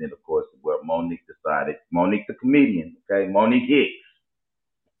incident, of course, where Monique the comedian, okay, Monique Hicks.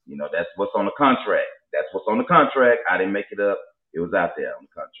 That's what's on the contract. That's what's on the contract. I didn't make it up. It was out there on the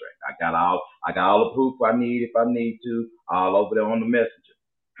contract. I got all the proof I need if I need to, all over there on the messenger.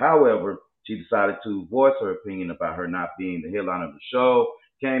 However, she decided to voice her opinion about her not being the headline of the show.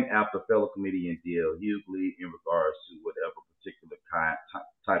 Came after fellow comedian D.L. Hughley in regards to whatever particular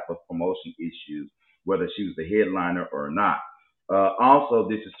type of promotion issue, whether she was the headliner or not. Also,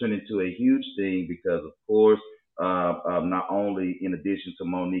 this has turned into a huge thing because, of course, not only in addition to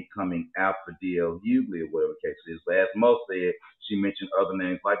Monique coming after D.L. Hughley or whatever the case is, but as Mo said, she mentioned other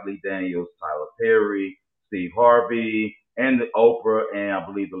names like Lee Daniels, Tyler Perry, Steve Harvey, and the Oprah, and I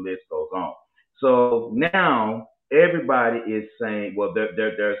believe the list goes on. So now everybody is saying, well,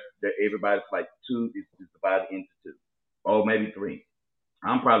 everybody's like two is divided into two, or maybe three.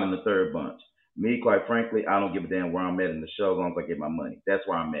 I'm probably in the third bunch. Me, quite frankly, I don't give a damn where I'm at in the show as long as I get my money. That's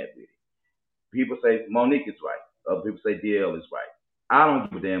where I'm at with it. People say Monique is right. Other people say DL is right. I don't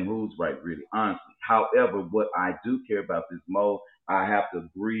give a damn who's right, really, honestly. However, what I do care about is Mo. I have to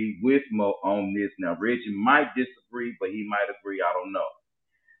agree with Mo on this. Now, Reggie might disagree, but he might agree. I don't know.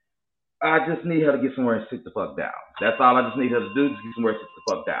 I just need her to get somewhere and sit the fuck down. That's all I just need her to do. Just get somewhere and sit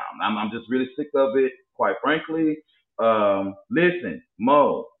the fuck down. I'm just really sick of it, quite frankly. Listen,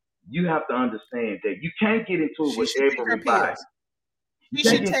 Mo, you have to understand that you can't get into it with everybody. She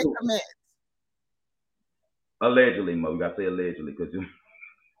should take her meds. Allegedly, Mo. You gotta say allegedly because you.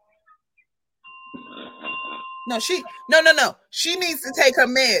 No. She needs to take her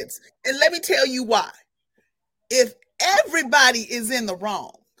meds, and let me tell you why. If everybody is in the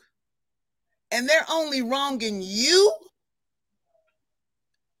wrong, and they're only wronging you,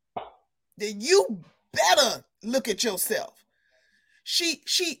 then you better look at yourself. She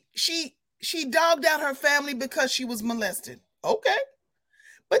dogged out her family because she was molested. Okay.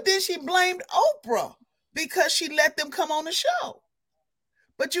 But then she blamed Oprah because she let them come on the show.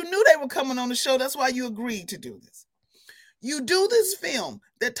 But you knew they were coming on the show. That's why you agreed to do this. You do this film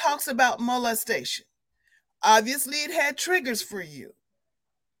that talks about molestation. Obviously, it had triggers for you.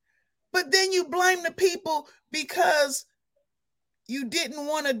 But then you blame the people because you didn't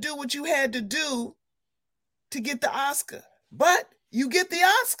want to do what you had to do to get the Oscar. But you get the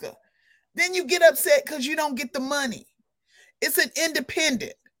Oscar. Then you get upset because you don't get the money. It's an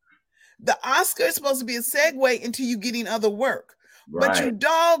independent. The Oscar is supposed to be a segue into you getting other work. Right. But you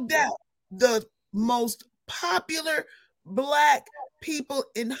dogged out the most popular Black people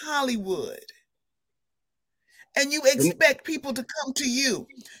in Hollywood. And you expect people to come to you.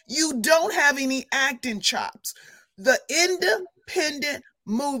 You don't have any acting chops. The independent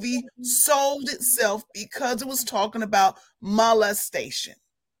movie sold itself because it was talking about molestation.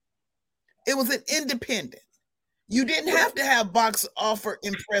 It was an independent. You didn't have to have box offer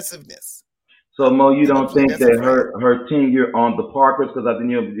impressiveness. So Mo, you don't think that her tenure on the Parkers, because I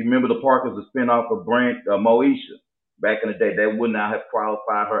think you remember the Parkers, the spinoff of Moesha back in the day, they would not have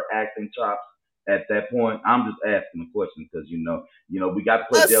qualified her acting chops at that point? I'm just asking a question because you know, we got to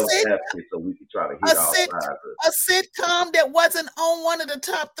play devil's advocate so we can try to hit all sides. A sitcom that wasn't on one of the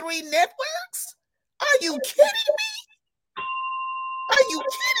top 3 networks? Are you kidding me? Are you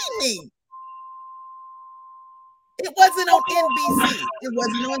kidding me? It wasn't on NBC. It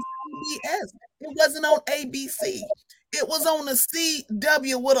wasn't on CBS. It wasn't on ABC. It was on the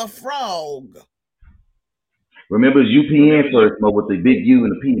CW with a frog. Remember, it's UPN first, but with the big U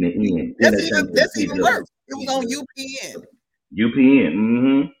and the P in the end. That's even worse. It was on UPN.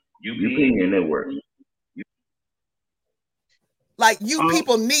 UPN, UPN network. Like you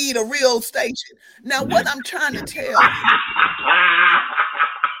people need a real station. Now, what I'm trying to tell you.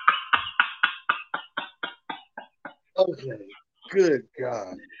 Okay. Good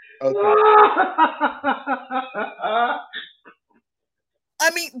God. Okay. I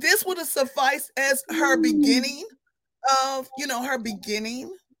mean, this would have sufficed as her beginning of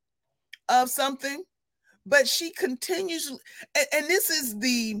something, but she continues, and this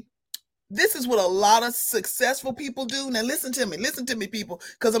is what a lot of successful people do. Now, listen to me, people,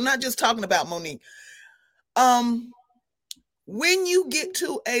 because I'm not just talking about Monique. When you get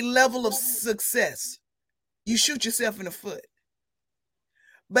to a level of success, you shoot yourself in the foot.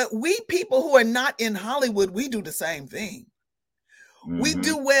 But we people who are not in Hollywood, we do the same thing. Mm-hmm. We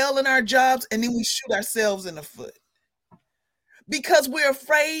do well in our jobs and then we shoot ourselves in the foot because we're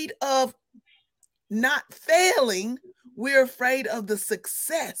afraid of not failing. We're afraid of the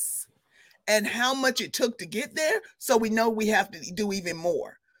success and how much it took to get there. So we know we have to do even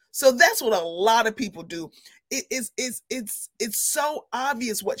more. So that's what a lot of people do. It's so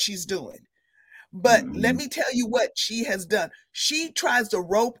obvious what she's doing. But let me tell you what she has done. She tries to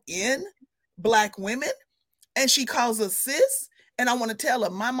rope in Black women and she calls us sis. And I want to tell her,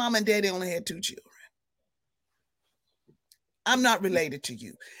 my mom and daddy only had 2 children. I'm not related to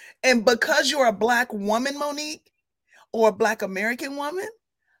you. And because you're a Black woman, Monique, or a Black American woman,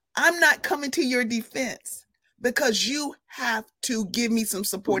 I'm not coming to your defense because you have to give me some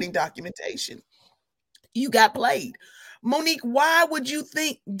supporting documentation. You got played. Monique, why would you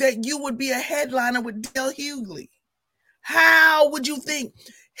think that you would be a headliner with D.L. Hughley? How would you think?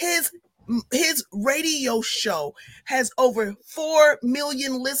 His radio show has over 4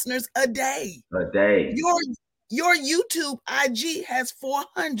 million listeners a day. A day. Your YouTube IG has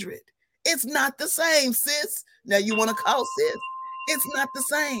 400. It's not the same, sis. Now you want to call sis. It's not the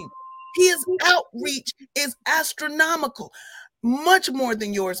same. His outreach is astronomical. Much more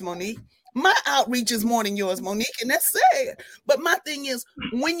than yours, Monique. My outreach is more than yours, Monique, and that's sad. But my thing is,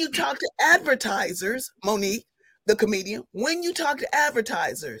 when you talk to advertisers, Monique, the comedian, when you talk to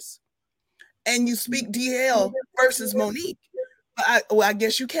advertisers and you speak DL versus Monique, I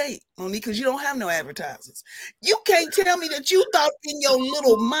guess you can't, Monique, because you don't have no advertisers. You can't tell me that you thought in your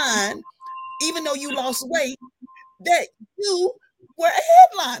little mind, even though you lost weight, that you were a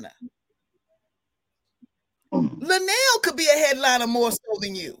headliner. Linnell could be a headliner more so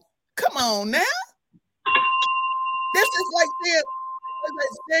than you. Come on now. This is like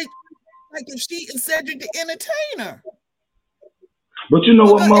if she and Cedric the Entertainer. But you know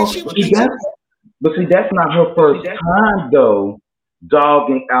what, Mo? But see, that's not her first time though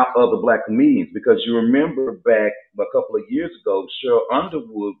dogging out other black comedians, because you remember back a couple of years ago, Cheryl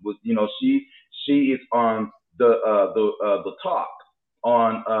Underwood was, she is on the Talk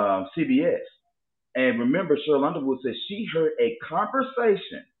on CBS, and remember Cheryl Underwood said she heard a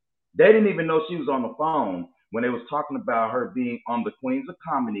conversation. They didn't even know she was on the phone when they was talking about her being on the Queens of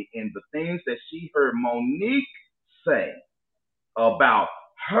Comedy, and the things that she heard Monique say about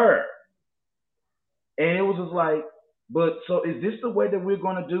her. And it was just like, but so is this the way that we're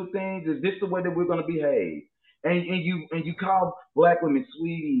going to do things? Is this the way that we're going to behave? And you call black women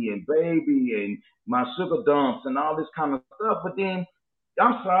sweetie and baby and my sugar dumps and all this kind of stuff, but then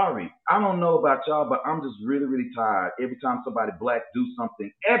I'm sorry. I don't know about y'all, but I'm just really, really tired. Every time somebody black do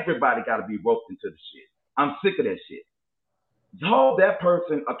something, everybody got to be roped into the shit. I'm sick of that shit. Hold that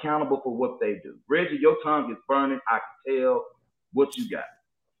person accountable for what they do. Reggie, your tongue is burning. I can tell what you got.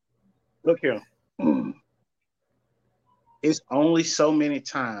 Look here. It's only so many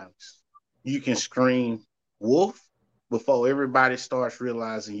times you can scream wolf before everybody starts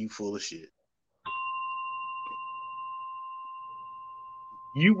realizing you full of shit.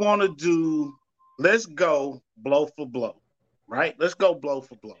 You want to do, let's go blow for blow, right? Let's go blow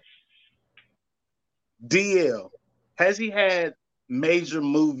for blow. DL, has he had major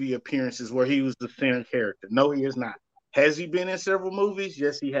movie appearances where he was the center character? No, he has not. Has he been in several movies?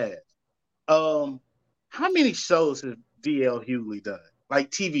 Yes, he has. How many shows has DL Hughley done?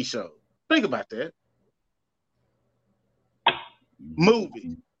 Like TV shows? Think about that.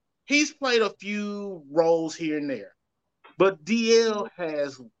 Movies. He's played a few roles here and there. But DL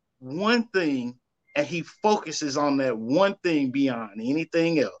has one thing, and he focuses on that one thing beyond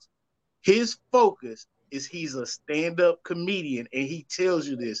anything else. His focus is he's a stand-up comedian, and he tells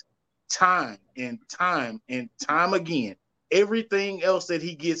you this time and time and time again. Everything else that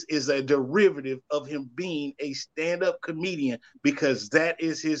he gets is a derivative of him being a stand-up comedian, because that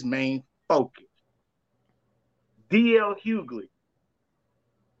is his main focus. DL Hughley,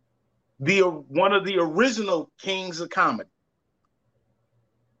 one of the original kings of comedy.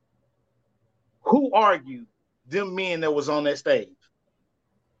 Who argued them men that was on that stage?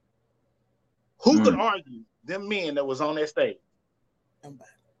 Who could argue them men that was on that stage?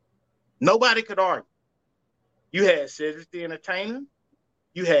 Nobody could argue. You had Cedric the Entertainer,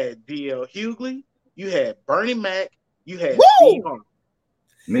 you had DL Hughley, you had Bernie Mac, you had Steve Harvey.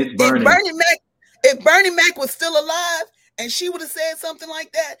 Miss Bernie. If Bernie Mac was still alive and she would have said something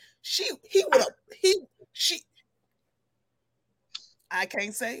like that, I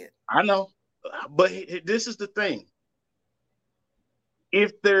can't say it. I know, but this is the thing.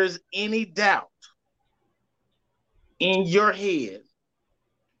 If there's any doubt in your head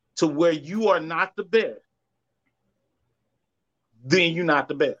to where you are not the best, then you're not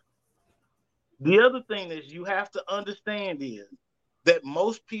the best. The other thing that you have to understand is that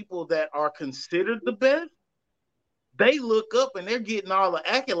most people that are considered the best, they look up and they're getting all the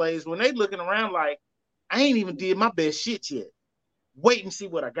accolades when they're looking around like, I ain't even did my best shit yet. Wait and see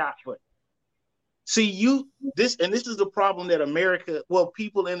what I got for you. See, this is the problem that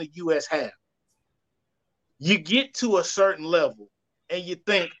people in the US have. You get to a certain level and you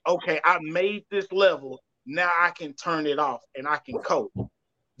think, okay, I made this level, now I can turn it off and I can cope.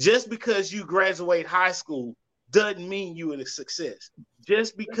 Just because you graduate high school doesn't mean you're a success.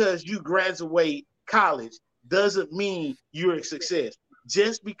 Just because you graduate college doesn't mean you're a success.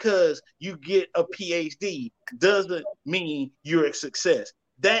 Just because you get a PhD doesn't mean you're a success.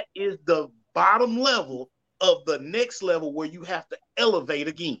 that is the bottom level of the next level where you have to elevate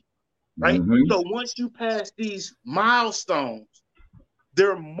again, right? Mm-hmm. So once you pass these milestones,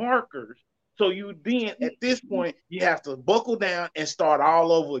 they're markers. So you then, at this point, you have to buckle down and start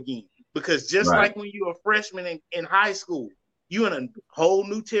all over again. Because just Right. like when you're a freshman in high school, you're in a whole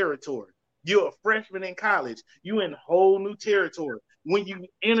new territory. You're a freshman in college, you're in whole new territory. When you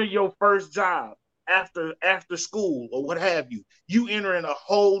enter your first job after school or what have you, you enter in a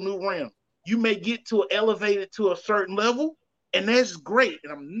whole new realm. You may get to elevated to a certain level, and that's great.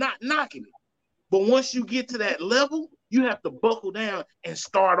 And I'm not knocking it. But once you get to that level, you have to buckle down and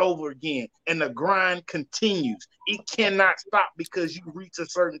start over again. And the grind continues. It cannot stop because you reach a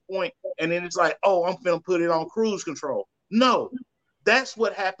certain point and then it's like, oh, I'm going to put it on cruise control. No, that's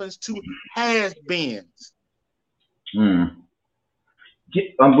what happens to has-beens.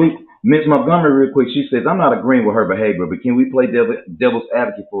 Ms. Montgomery, real quick, she says, I'm not agreeing with her behavior, but can we play devil's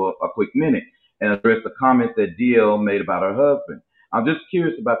advocate for a quick minute and address the comments that DL made about her husband? I'm just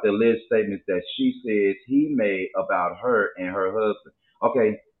curious about the alleged statements that she says he made about her and her husband.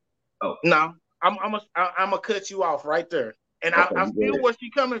 Okay. Oh. No, I'm gonna cut you off right there. And okay, I feel where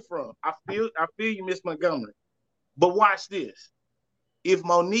she's coming from. I feel you, Miss Montgomery. But watch this. If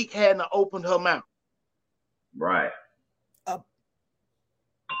Monique hadn't opened her mouth. Right.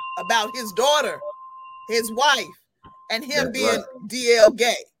 About his daughter, his wife, and him That's being right. DL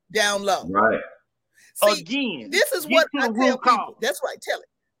gay down low. Right. See, again, this is what I tell people. That's right. Tell it.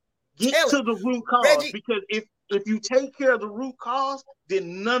 Get to the root cause. Reggie, because if you take care of the root cause,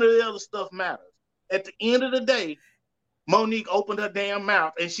 then none of the other stuff matters. At the end of the day, Monique opened her damn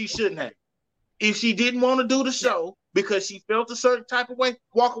mouth and she shouldn't have. If she didn't want to do the show because she felt a certain type of way,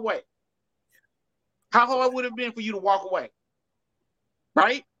 walk away. How hard would it have been for you to walk away?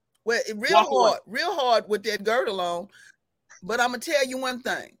 Right? Well, real hard with that girdle on. But I'm gonna tell you one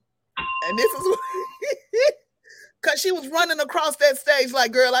thing, and this is because she was running across that stage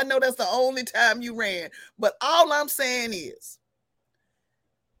like, girl, I know that's the only time you ran. But all I'm saying is,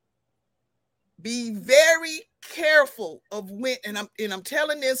 be very careful of when, and I'm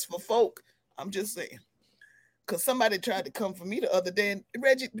telling this for folk. I'm just saying, because somebody tried to come for me the other day, and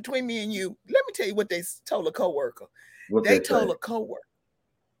Reggie, between me and you, let me tell you what they told a coworker. They told a coworker,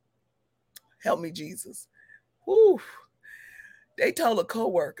 help me, Jesus. Whew. They told a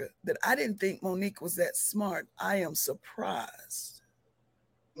coworker that I didn't think Monique was that smart. I am surprised.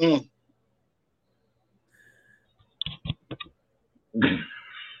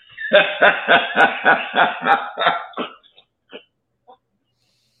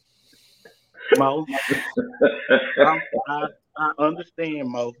 Mo, I understand,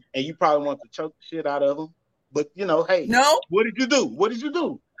 Mo, and you probably want to choke the shit out of him. But you know, hey, no. What did you do? What did you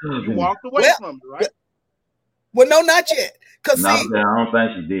do? You walked away from it, right? Well, no, not yet. Because I don't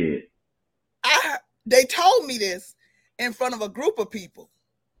think she did. They told me this in front of a group of people,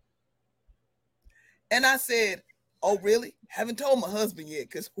 and I said, "Oh, really? Haven't told my husband yet."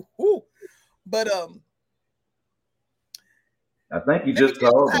 Because, but I think you just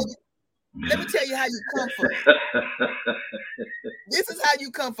told him. Let me tell you how you come for me. This is how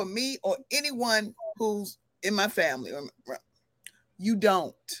you come for me or anyone who's in my family. You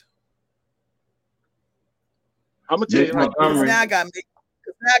don't. I'm gonna tell you like this. Now I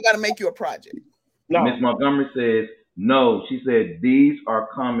gotta make you a project. No. Miss Montgomery says no. She said these are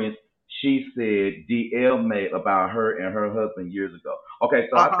comments she said DL made about her and her husband years ago. Okay,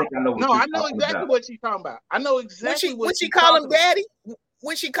 so I think I know. I know exactly what she's talking about. I know exactly when she call him daddy.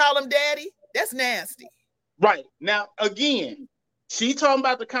 When she call him daddy, that's nasty. Right now, again, she talking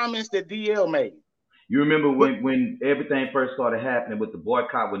about the comments that DL made. You remember when everything first started happening with the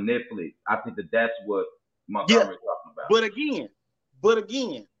boycott with Netflix? I think that's what Montgomery's talking about. But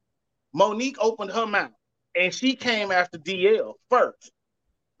again, Monique opened her mouth and she came after DL first,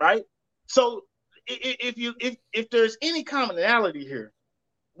 right? So if there's any commonality here,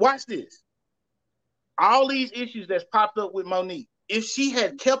 watch this. All these issues that's popped up with Monique, if she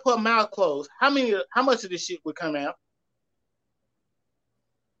had kept her mouth closed, how much of this shit would come out?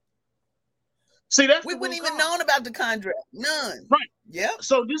 See, we wouldn't even known about the contract. None. Right. Yeah.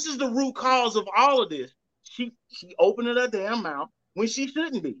 So this is the root cause of all of this. She opened her damn mouth when she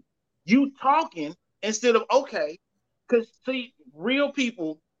shouldn't be. You talking instead of okay, because see, real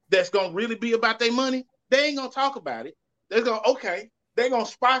people that's gonna really be about their money, they ain't gonna talk about it. They're gonna they're gonna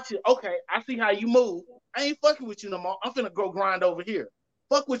spot you. Okay, I see how you move. I ain't fucking with you no more. I'm finna go grind over here.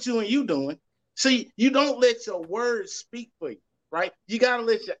 Fuck what you and you doing. See, you don't let your words speak for you, right? You gotta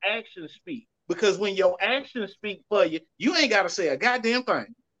let your actions speak. Because when your actions speak for you, you ain't got to say a goddamn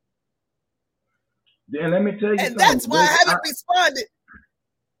thing. And let me tell you something. And that's why I haven't responded.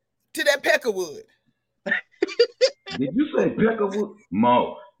 to that Peckerwood. Did you say Peckerwood?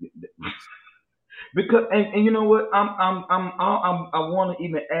 Mo. Because and you know what? I want to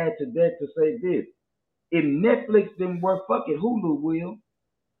even add to that to say this. If Netflix didn't work, fuck it, Hulu will.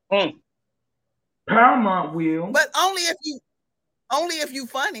 Paramount will. But only if you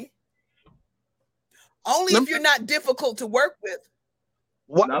funny. Only if you're not difficult to work with.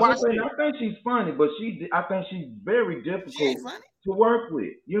 I think she's funny, but I think she's very difficult to work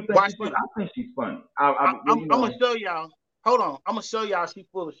with. You think she's funny? I think she's funny. I'm gonna show y'all. Hold on, I'm gonna show y'all she's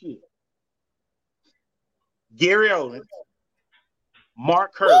full of shit. Gary Oldman,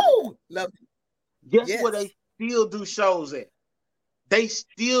 Mark Curry. Love it. Guess where they still do shows at? They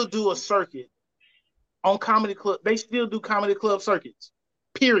still do a circuit on comedy club. They still do comedy club circuits.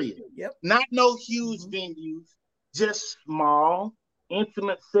 Period. Yep. Not no huge venues, just small,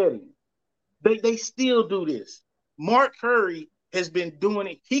 intimate settings. They still do this. Mark Curry has been doing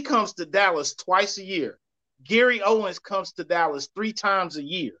it. He comes to Dallas twice a year. Gary Owens comes to Dallas 3 times a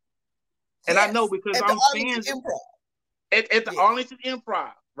year. And I know because I'm fans at the Arlington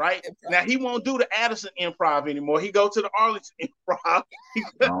Improv, right? Now he won't do the Addison Improv anymore. He go to the Arlington Improv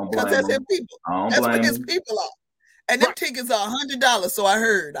because that's his people. That's what his people are. And them tickets are $100. So I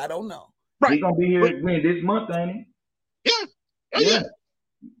heard. I don't know. Right. He's gonna be here this month, ain't he? Yeah.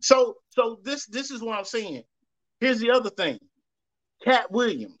 So this is what I'm saying. Here's the other thing. Cat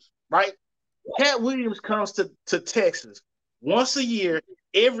Williams, right? Cat Williams comes to Texas once a year,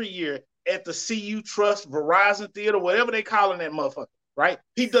 every year at the CU Trust Verizon Theater, whatever they calling that motherfucker, right?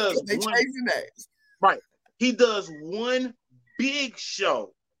 He does right. He does one big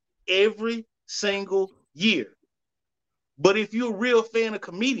show every single year. But if you're a real fan of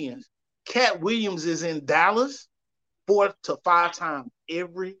comedians, Cat Williams is in Dallas 4 to 5 times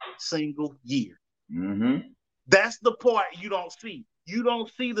every single year. Mm-hmm. That's the part you don't see. You don't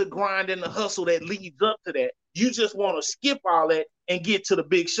see the grind and the hustle that leads up to that. You just want to skip all that and get to the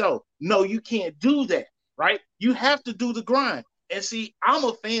big show. No, you can't do that, right? You have to do the grind. And see, I'm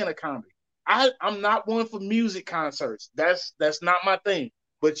a fan of comedy. I'm not one for music concerts. That's not my thing.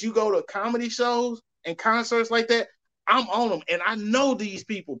 But you go to comedy shows and concerts like that, I'm on them. And I know these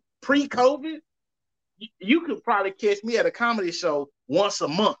people. Pre-COVID, you could probably catch me at a comedy show once a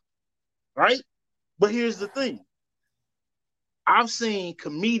month, right? But here's the thing. I've seen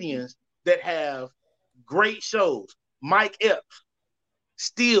comedians that have great shows. Mike Epps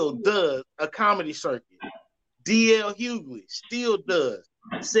still does a comedy circuit. D.L. Hughley still does.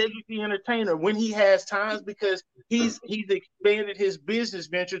 Cedric the Entertainer when he has times because he's expanded his business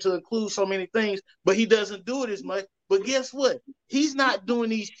venture to include so many things, but he doesn't do it as much. But guess what? He's not doing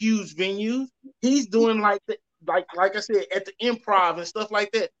these huge venues. He's doing like I said, at the Improv and stuff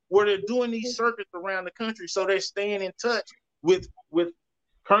like that, where they're doing these circuits around the country. So they're staying in touch with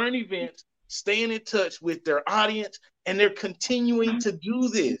current events, staying in touch with their audience, and they're continuing to do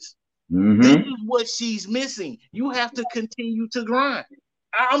this. Mm-hmm. This is what she's missing. You have to continue to grind.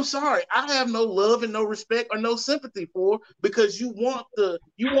 I'm sorry, I have no love and no respect or no sympathy for because you want the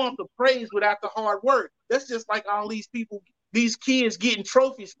praise without the hard work. That's just like all these people, these kids getting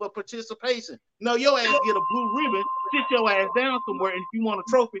trophies for participation. No, your ass get a blue ribbon, sit your ass down somewhere, and if you want a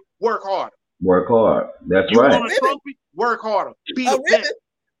trophy, work harder. Work hard. That's you right. You want a trophy? Work harder. Be a ribbon.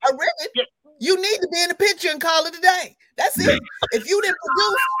 Yeah. You need to be in the picture and call it a day. That's it. If you didn't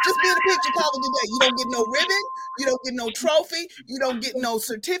produce, just be in the picture, call it a day. You don't get no ribbon. You don't get no trophy. You don't get no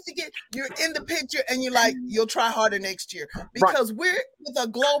certificate. You're in the picture and you're like, you'll try harder next year. Because we're with a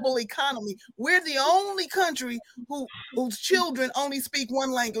global economy. We're the only country whose children only speak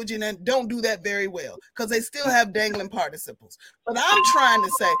one language and then don't do that very well because they still have dangling participles. But I'm trying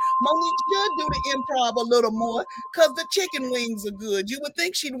to say, Monique should do the Improv a little more because the chicken wings are good. You would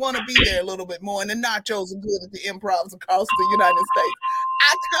think she'd want to be there a little bit more, and the nachos are good at the Improvs across the United States.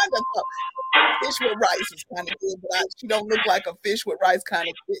 I kind of thought fish with rice is kind of good, but she don't look like a fish with rice kind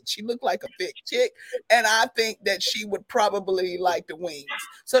of fit. She looked like a fit chick, and I think that she would probably like the wings.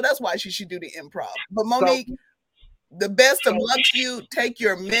 So that's why she should do the Improv. But Monique, the best of luck to you. Take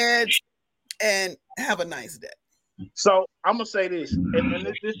your meds and have a nice day. So I'm gonna say this, and I'm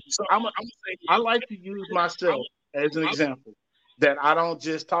gonna say I like to use myself as an example that I don't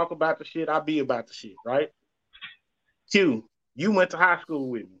just talk about the shit, I be about the shit, right? Q, you went to high school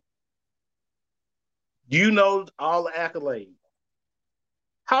with me. You know all the accolades.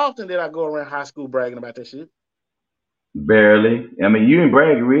 How often did I go around high school bragging about that shit? Barely. I mean, you didn't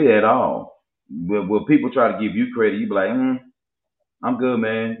brag really at all. When people try to give you credit, you be like, I'm good,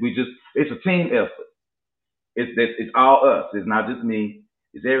 man. It's a team effort. It's all us. It's not just me.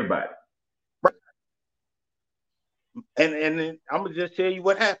 It's everybody. And then I'm gonna just tell you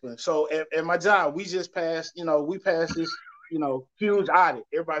what happened. So at my job, we just passed, we passed this, huge audit.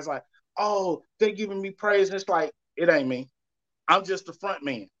 Everybody's like, oh, they're giving me praise. And it's like, it ain't me. I'm just the front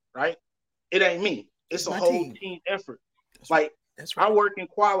man, right? It ain't me. It's a whole team effort. That's right. I work in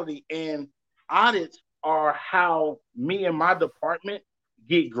quality, and audits are how me and my department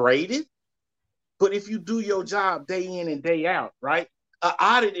get graded. But if you do your job day in and day out, right? An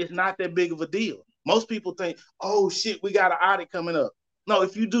audit is not that big of a deal. Most people think, oh shit, we got an audit coming up. No,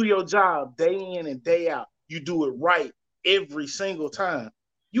 if you do your job day in and day out, you do it right every single time,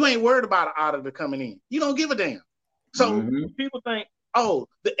 you ain't worried about an auditor coming in. You don't give a damn. So people think, oh,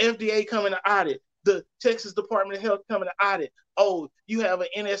 the FDA coming to audit, the Texas Department of Health coming to audit. Oh, you have an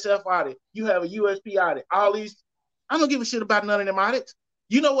NSF audit, you have a USP audit. All these, I don't give a shit about none of them audits.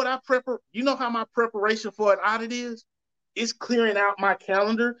 You know what you know how my preparation for an audit is? It's clearing out my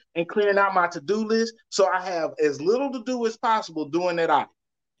calendar and clearing out my to-do list so I have as little to do as possible doing that audit.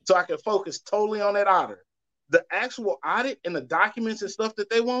 So I can focus totally on that audit. The actual audit and the documents and stuff that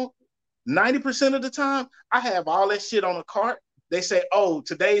they want, 90% of the time, I have all that shit on a cart. They say, oh,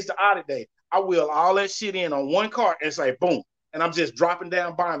 today's the audit day. I wheel all that shit in on one cart and say, boom. And I'm just dropping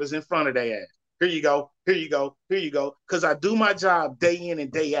down binders in front of their ass. Here you go, here you go, here you go. Because I do my job day in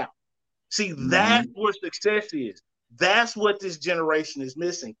and day out. See, that's where success is. That's what this generation is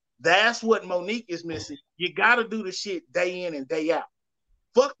missing. That's what Monique is missing. You got to do the shit day in and day out.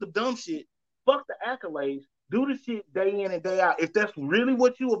 Fuck the dumb shit. Fuck the accolades. Do the shit day in and day out. If that's really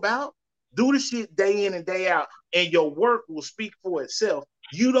what you about, do the shit day in and day out, and your work will speak for itself.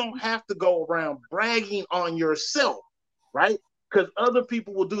 You don't have to go around bragging on yourself, right? Because other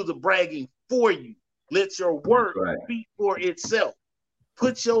people will do the bragging for you. Let your work speak for itself.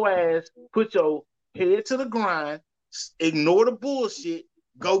 Put your head to the grind. Ignore the bullshit.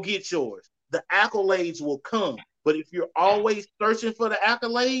 Go get yours. The accolades will come. But if you're always searching for the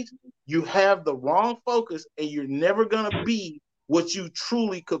accolades, you have the wrong focus, and you're never gonna be what you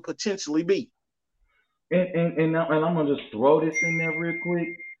truly could potentially be. And I'm gonna just throw this in there real quick.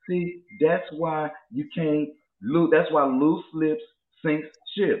 See, that's why you can't lose. That's why loose lips sinks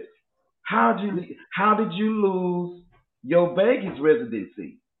ships. How did you lose your Vegas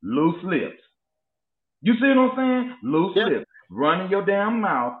residency? Loose lips. You see what I'm saying? Loose lips, running your damn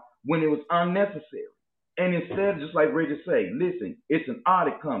mouth when it was unnecessary. And instead, just like Reggie say, listen, it's an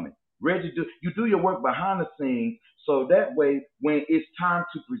audit coming. Reggie, you do your work behind the scenes, so that way, when it's time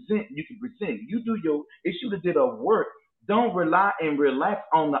to present, you can present. You should have did a work. Don't rely and relax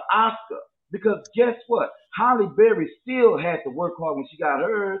on the Oscar, because guess what? Halle Berry still had to work hard when she got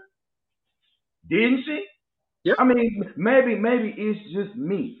hers, didn't she? Yeah. I mean, maybe it's just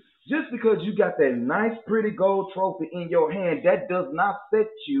me. Just because you got that nice, pretty gold trophy in your hand, that does not set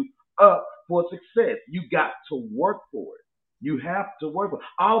you up for success. You got to work for it. You have to work for it.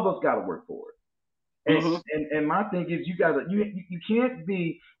 All of us got to work for it. And my thing is, you can't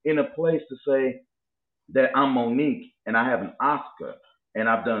be in a place to say that I'm Monique and I have an Oscar and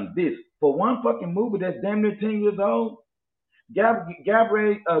I've done this for one fucking movie that's damn near 10 years old. Gabby,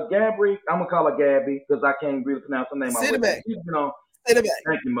 I'm gonna call her Gabby because I can't really pronounce her name. She's been on. Thank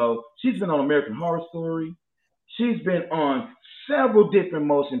you, Mo. She's been on American Horror Story. She's been on several different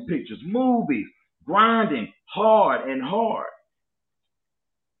motion pictures, movies, grinding hard and hard.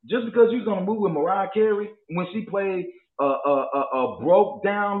 Just because you was on a movie with Mariah Carey when she played a broke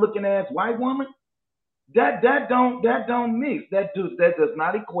down looking ass white woman, that don't mix. That does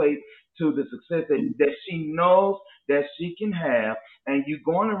not equate to the success that she knows that she can have. And you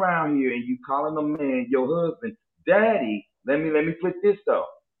going around here and you calling a man your husband, daddy. Let me flip this though.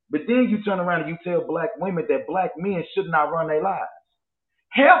 But then you turn around and you tell black women that black men should not run their lives.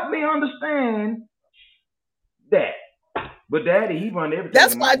 Help me understand that. But daddy, he run everything.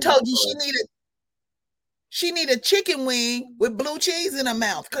 That's why I told you she needed chicken wing with blue cheese in her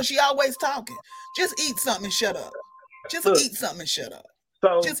mouth because she always talking. Just eat something and shut up. Eat something and shut up.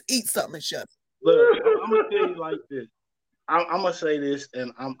 Just eat something and shut up. Look, I'm gonna tell you like this. I'm gonna say this,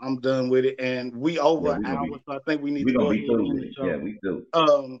 and I'm done with it. And we over an hour, so I think we need to go ahead and end the show. Yeah, we do.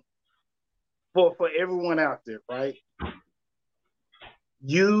 For everyone out there, right?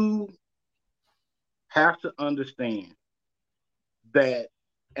 You have to understand that,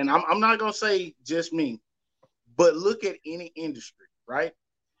 and I'm not gonna say just me, but look at any industry, right?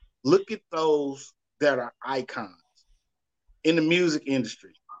 Look at those that are icons in the music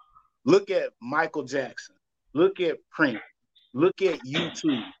industry. Look at Michael Jackson. Look at Prince. Look at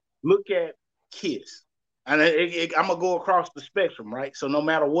U2. Look at Kiss. And I'm going to go across the spectrum, right? So no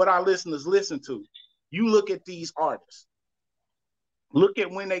matter what our listeners listen to, you look at these artists. Look at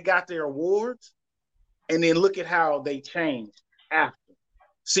when they got their awards and then look at how they change after.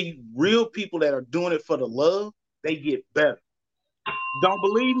 See, real people that are doing it for the love, they get better. Don't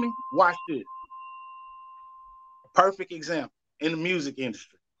believe me? Watch this. Perfect example in the music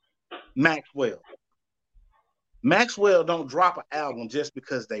industry. Maxwell. Maxwell don't drop an album just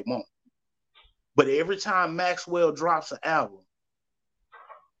because they want. But every time Maxwell drops an album,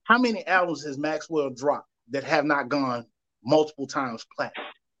 how many albums has Maxwell dropped that have not gone multiple times platinum?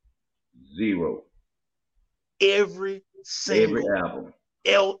 0. Every single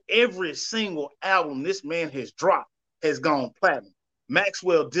album this man has dropped has gone platinum.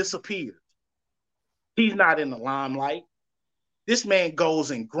 Maxwell disappears. He's not in the limelight. This man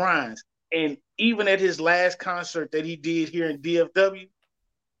goes and grinds. And even at his last concert that he did here in DFW,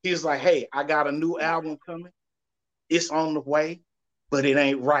 he's like, hey, I got a new album coming. It's on the way, but it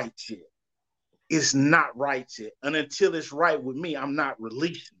ain't right yet. It's not right yet. And until it's right with me, I'm not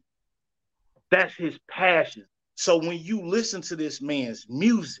releasing it. That's his passion. So when you listen to this man's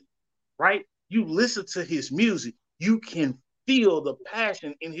music, right? You listen to his music, you can feel the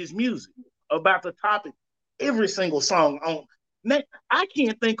passion in his music about the topic. Every single song on. I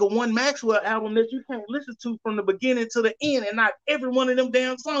can't think of one Maxwell album that you can't listen to from the beginning to the end, and not every one of them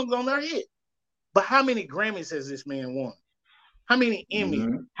damn songs on their hit. But how many Grammys has this man won? How many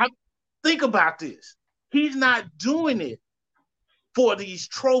Emmys? Think about this. He's not doing it for these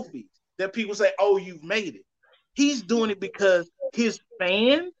trophies that people say, oh, you've made it. He's doing it because his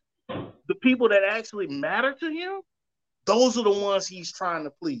fans, the people that actually matter to him, those are the ones he's trying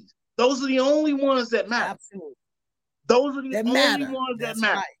to please. Those are the only ones that matter. Absolutely. Those are the only ones that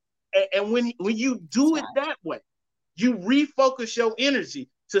matter. Right. And when you do it that way, you refocus your energy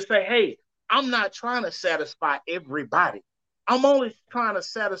to say, hey, I'm not trying to satisfy everybody. I'm only trying to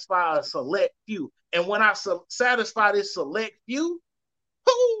satisfy a select few. And when I satisfy this select few,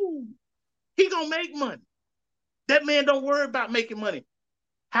 he gonna make money. That man don't worry about making money.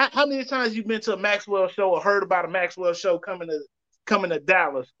 How many times you been to a Maxwell show or heard about a Maxwell show coming to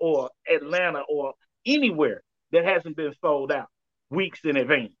Dallas or Atlanta or anywhere that hasn't been sold out weeks in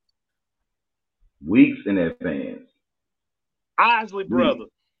advance? Weeks in advance. Isley Brothers.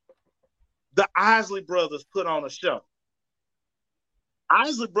 The Isley Brothers put on a show.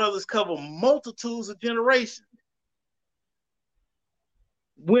 Isley Brothers cover multitudes of generations.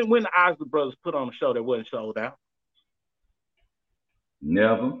 When the Isley Brothers put on a show that wasn't sold out?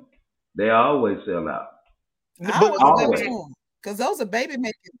 Never. They always sell out. Because those are baby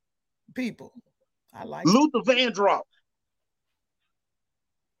making people. I like Luther Vandross.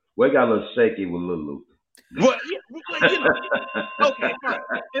 We got a little shaky with Lil Luther. Well, okay, fine.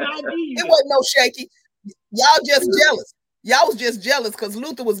 And I'll give you it wasn't no shaky. Y'all just jealous. Y'all was just jealous because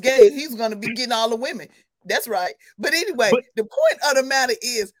Luther was gay. He's going to be getting all the women. That's right. But anyway, the point of the matter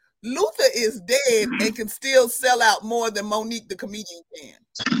is Luther is dead and can still sell out more than Monique the comedian can.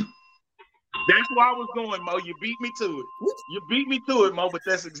 That's where I was going, Mo. You beat me to it. You beat me to it, Mo, but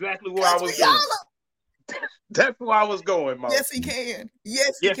that's exactly where I was going. That's where I was going, Mo. Yes, he can.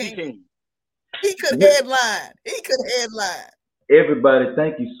 Yes, he can. He could headline. Everybody,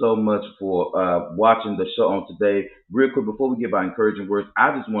 thank you so much for watching the show on today. Real quick, before we give our encouraging words,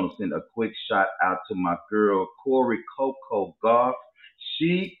 I just want to send a quick shout out to my girl, Corey Coco Goff.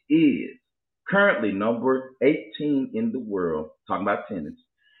 She is currently number 18 in the world, talking about tennis.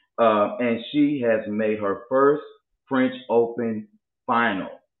 And she has made her first French Open final.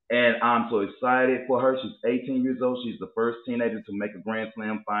 And I'm so excited for her. She's 18 years old. She's the first teenager to make a Grand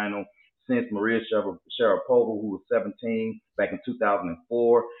Slam final since Maria Sharapova, who was 17 back in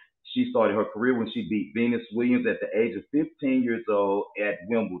 2004. She started her career when she beat Venus Williams at the age of 15 years old at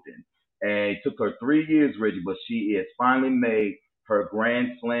Wimbledon. And it took her 3 years, Reggie, but she has finally made her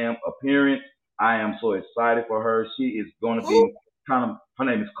Grand Slam appearance. I am so excited for her. She is going to be her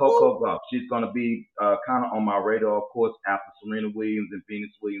name is Coco Gauff. She's going to be kind of on my radar, of course, after Serena Williams and Venus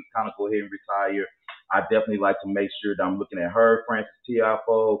Williams kind of go ahead and retire. I definitely like to make sure that I'm looking at her, Frances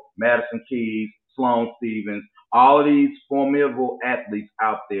Tiafoe, Madison Keys, Sloane Stephens, all of these formidable athletes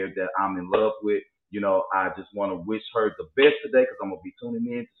out there that I'm in love with. You know, I just want to wish her the best today because I'm going to be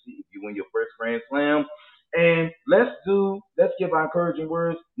tuning in to see if you win your first Grand Slam. And let's give our encouraging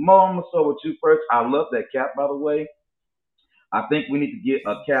words. Mo, I'm going to start with you first. I love that cap, by the way. I think we need to get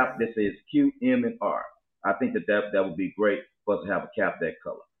a cap that says Q, M, and R. I think that would be great for us to have a cap that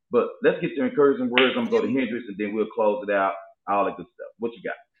color. But let's get your encouraging words. I'm going to go to Hendrix, and then we'll close it out. All that good stuff. What you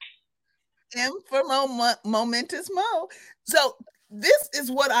got? M for Momentous Mo. So this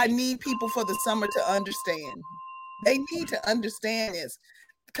is what I need people for the summer to understand. They need to understand this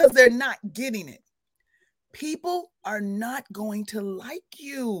because they're not getting it. People are not going to like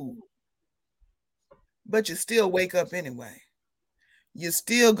you. but you still wake up anyway. You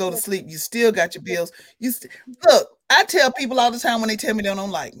still go to sleep. You still got your bills. Look, I tell people all the time when they tell me they don't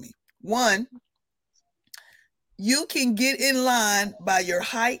like me. One, you can get in line by your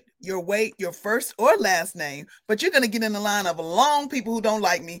height, your weight, your first or last name, but you're going to get in the line of a long people who don't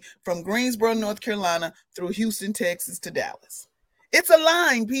like me from Greensboro, North Carolina, through Houston, Texas to Dallas. It's a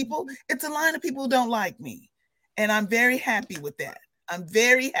line, people. It's a line of people who don't like me. And I'm very happy with that. I'm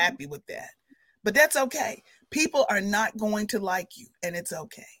very happy with that. But that's okay. People are not going to like you, and it's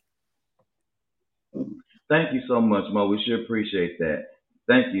okay. Thank you so much, Mo. We sure appreciate that.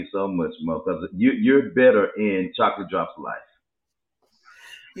 Thank you so much, Mo, because you're better in Chocolate Drops Life.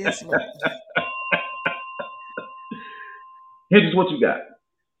 Yes, Lord. Here's what you got.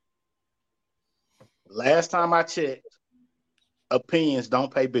 Last time I checked, opinions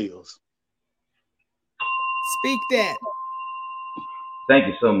don't pay bills. Speak that. Thank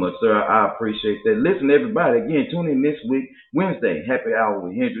you so much, sir. I appreciate that. Listen, everybody, again, tune in this week, Wednesday, Happy Hour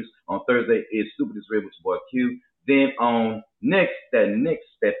with Hendrix. On Thursday, it's Stupid is Red with your boy Q. Then on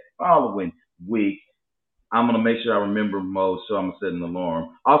that following week, I'm going to make sure I remember Mo, so I'm going to set an alarm.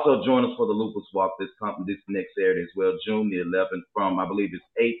 Also, join us for the Lupus Walk this next Saturday as well, June the 11th from, I believe it's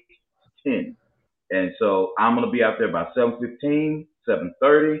 8 to 10. And so I'm going to be out there by 7:15,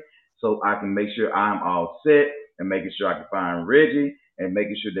 7:30, so I can make sure I'm all set and making sure I can find Reggie and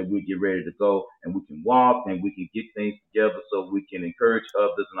making sure that we get ready to go and we can walk and we can get things together so we can encourage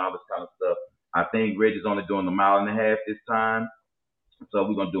others and all this kind of stuff. I think Reggie's only doing a mile and a half this time. So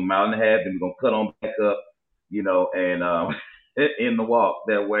we're going to do a mile and a half, then we're going to cut on back up, and in the walk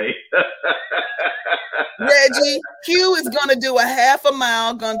that way. Reggie, Q is going to do a half a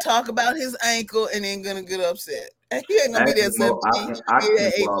mile, going to talk about his ankle, and then going to get upset. He ain't going to be there 17. I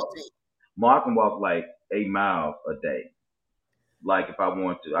can walk like 8 miles a day. Like if I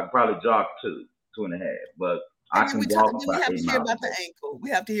want to. I could probably jog 2.5, but I can walk about 8 miles. We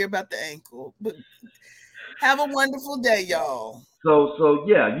have to hear about the ankle. But have a wonderful day, y'all. So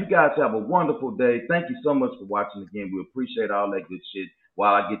yeah, you guys have a wonderful day. Thank you so much for watching again. We appreciate all that good shit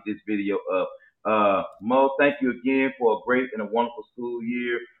while I get this video up. Mo, thank you again for a great and a wonderful school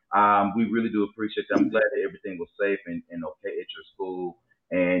year. We really do appreciate that. I'm glad that everything was safe and okay at your school.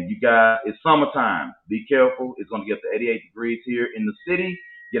 And you guys, it's summertime. Be careful. It's going to get to 88 degrees here in the city.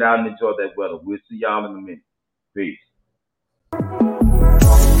 Get out and enjoy that weather. We'll see y'all in a minute. Peace.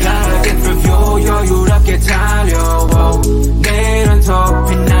 여유롭게 달려와 내일은 더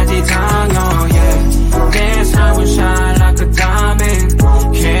빛나지 당연 yeah. 내 삶은 shine like a diamond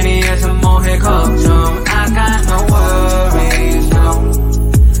괜히 해서 뭐해 걱정 I got no worries no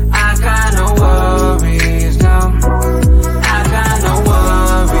I got no worries no I got no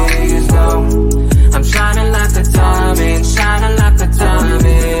worries no I'm shining like a diamond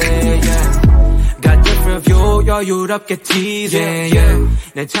yeah. got different view 여유롭게 teasing yeah.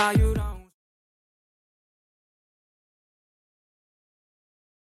 내 자유로운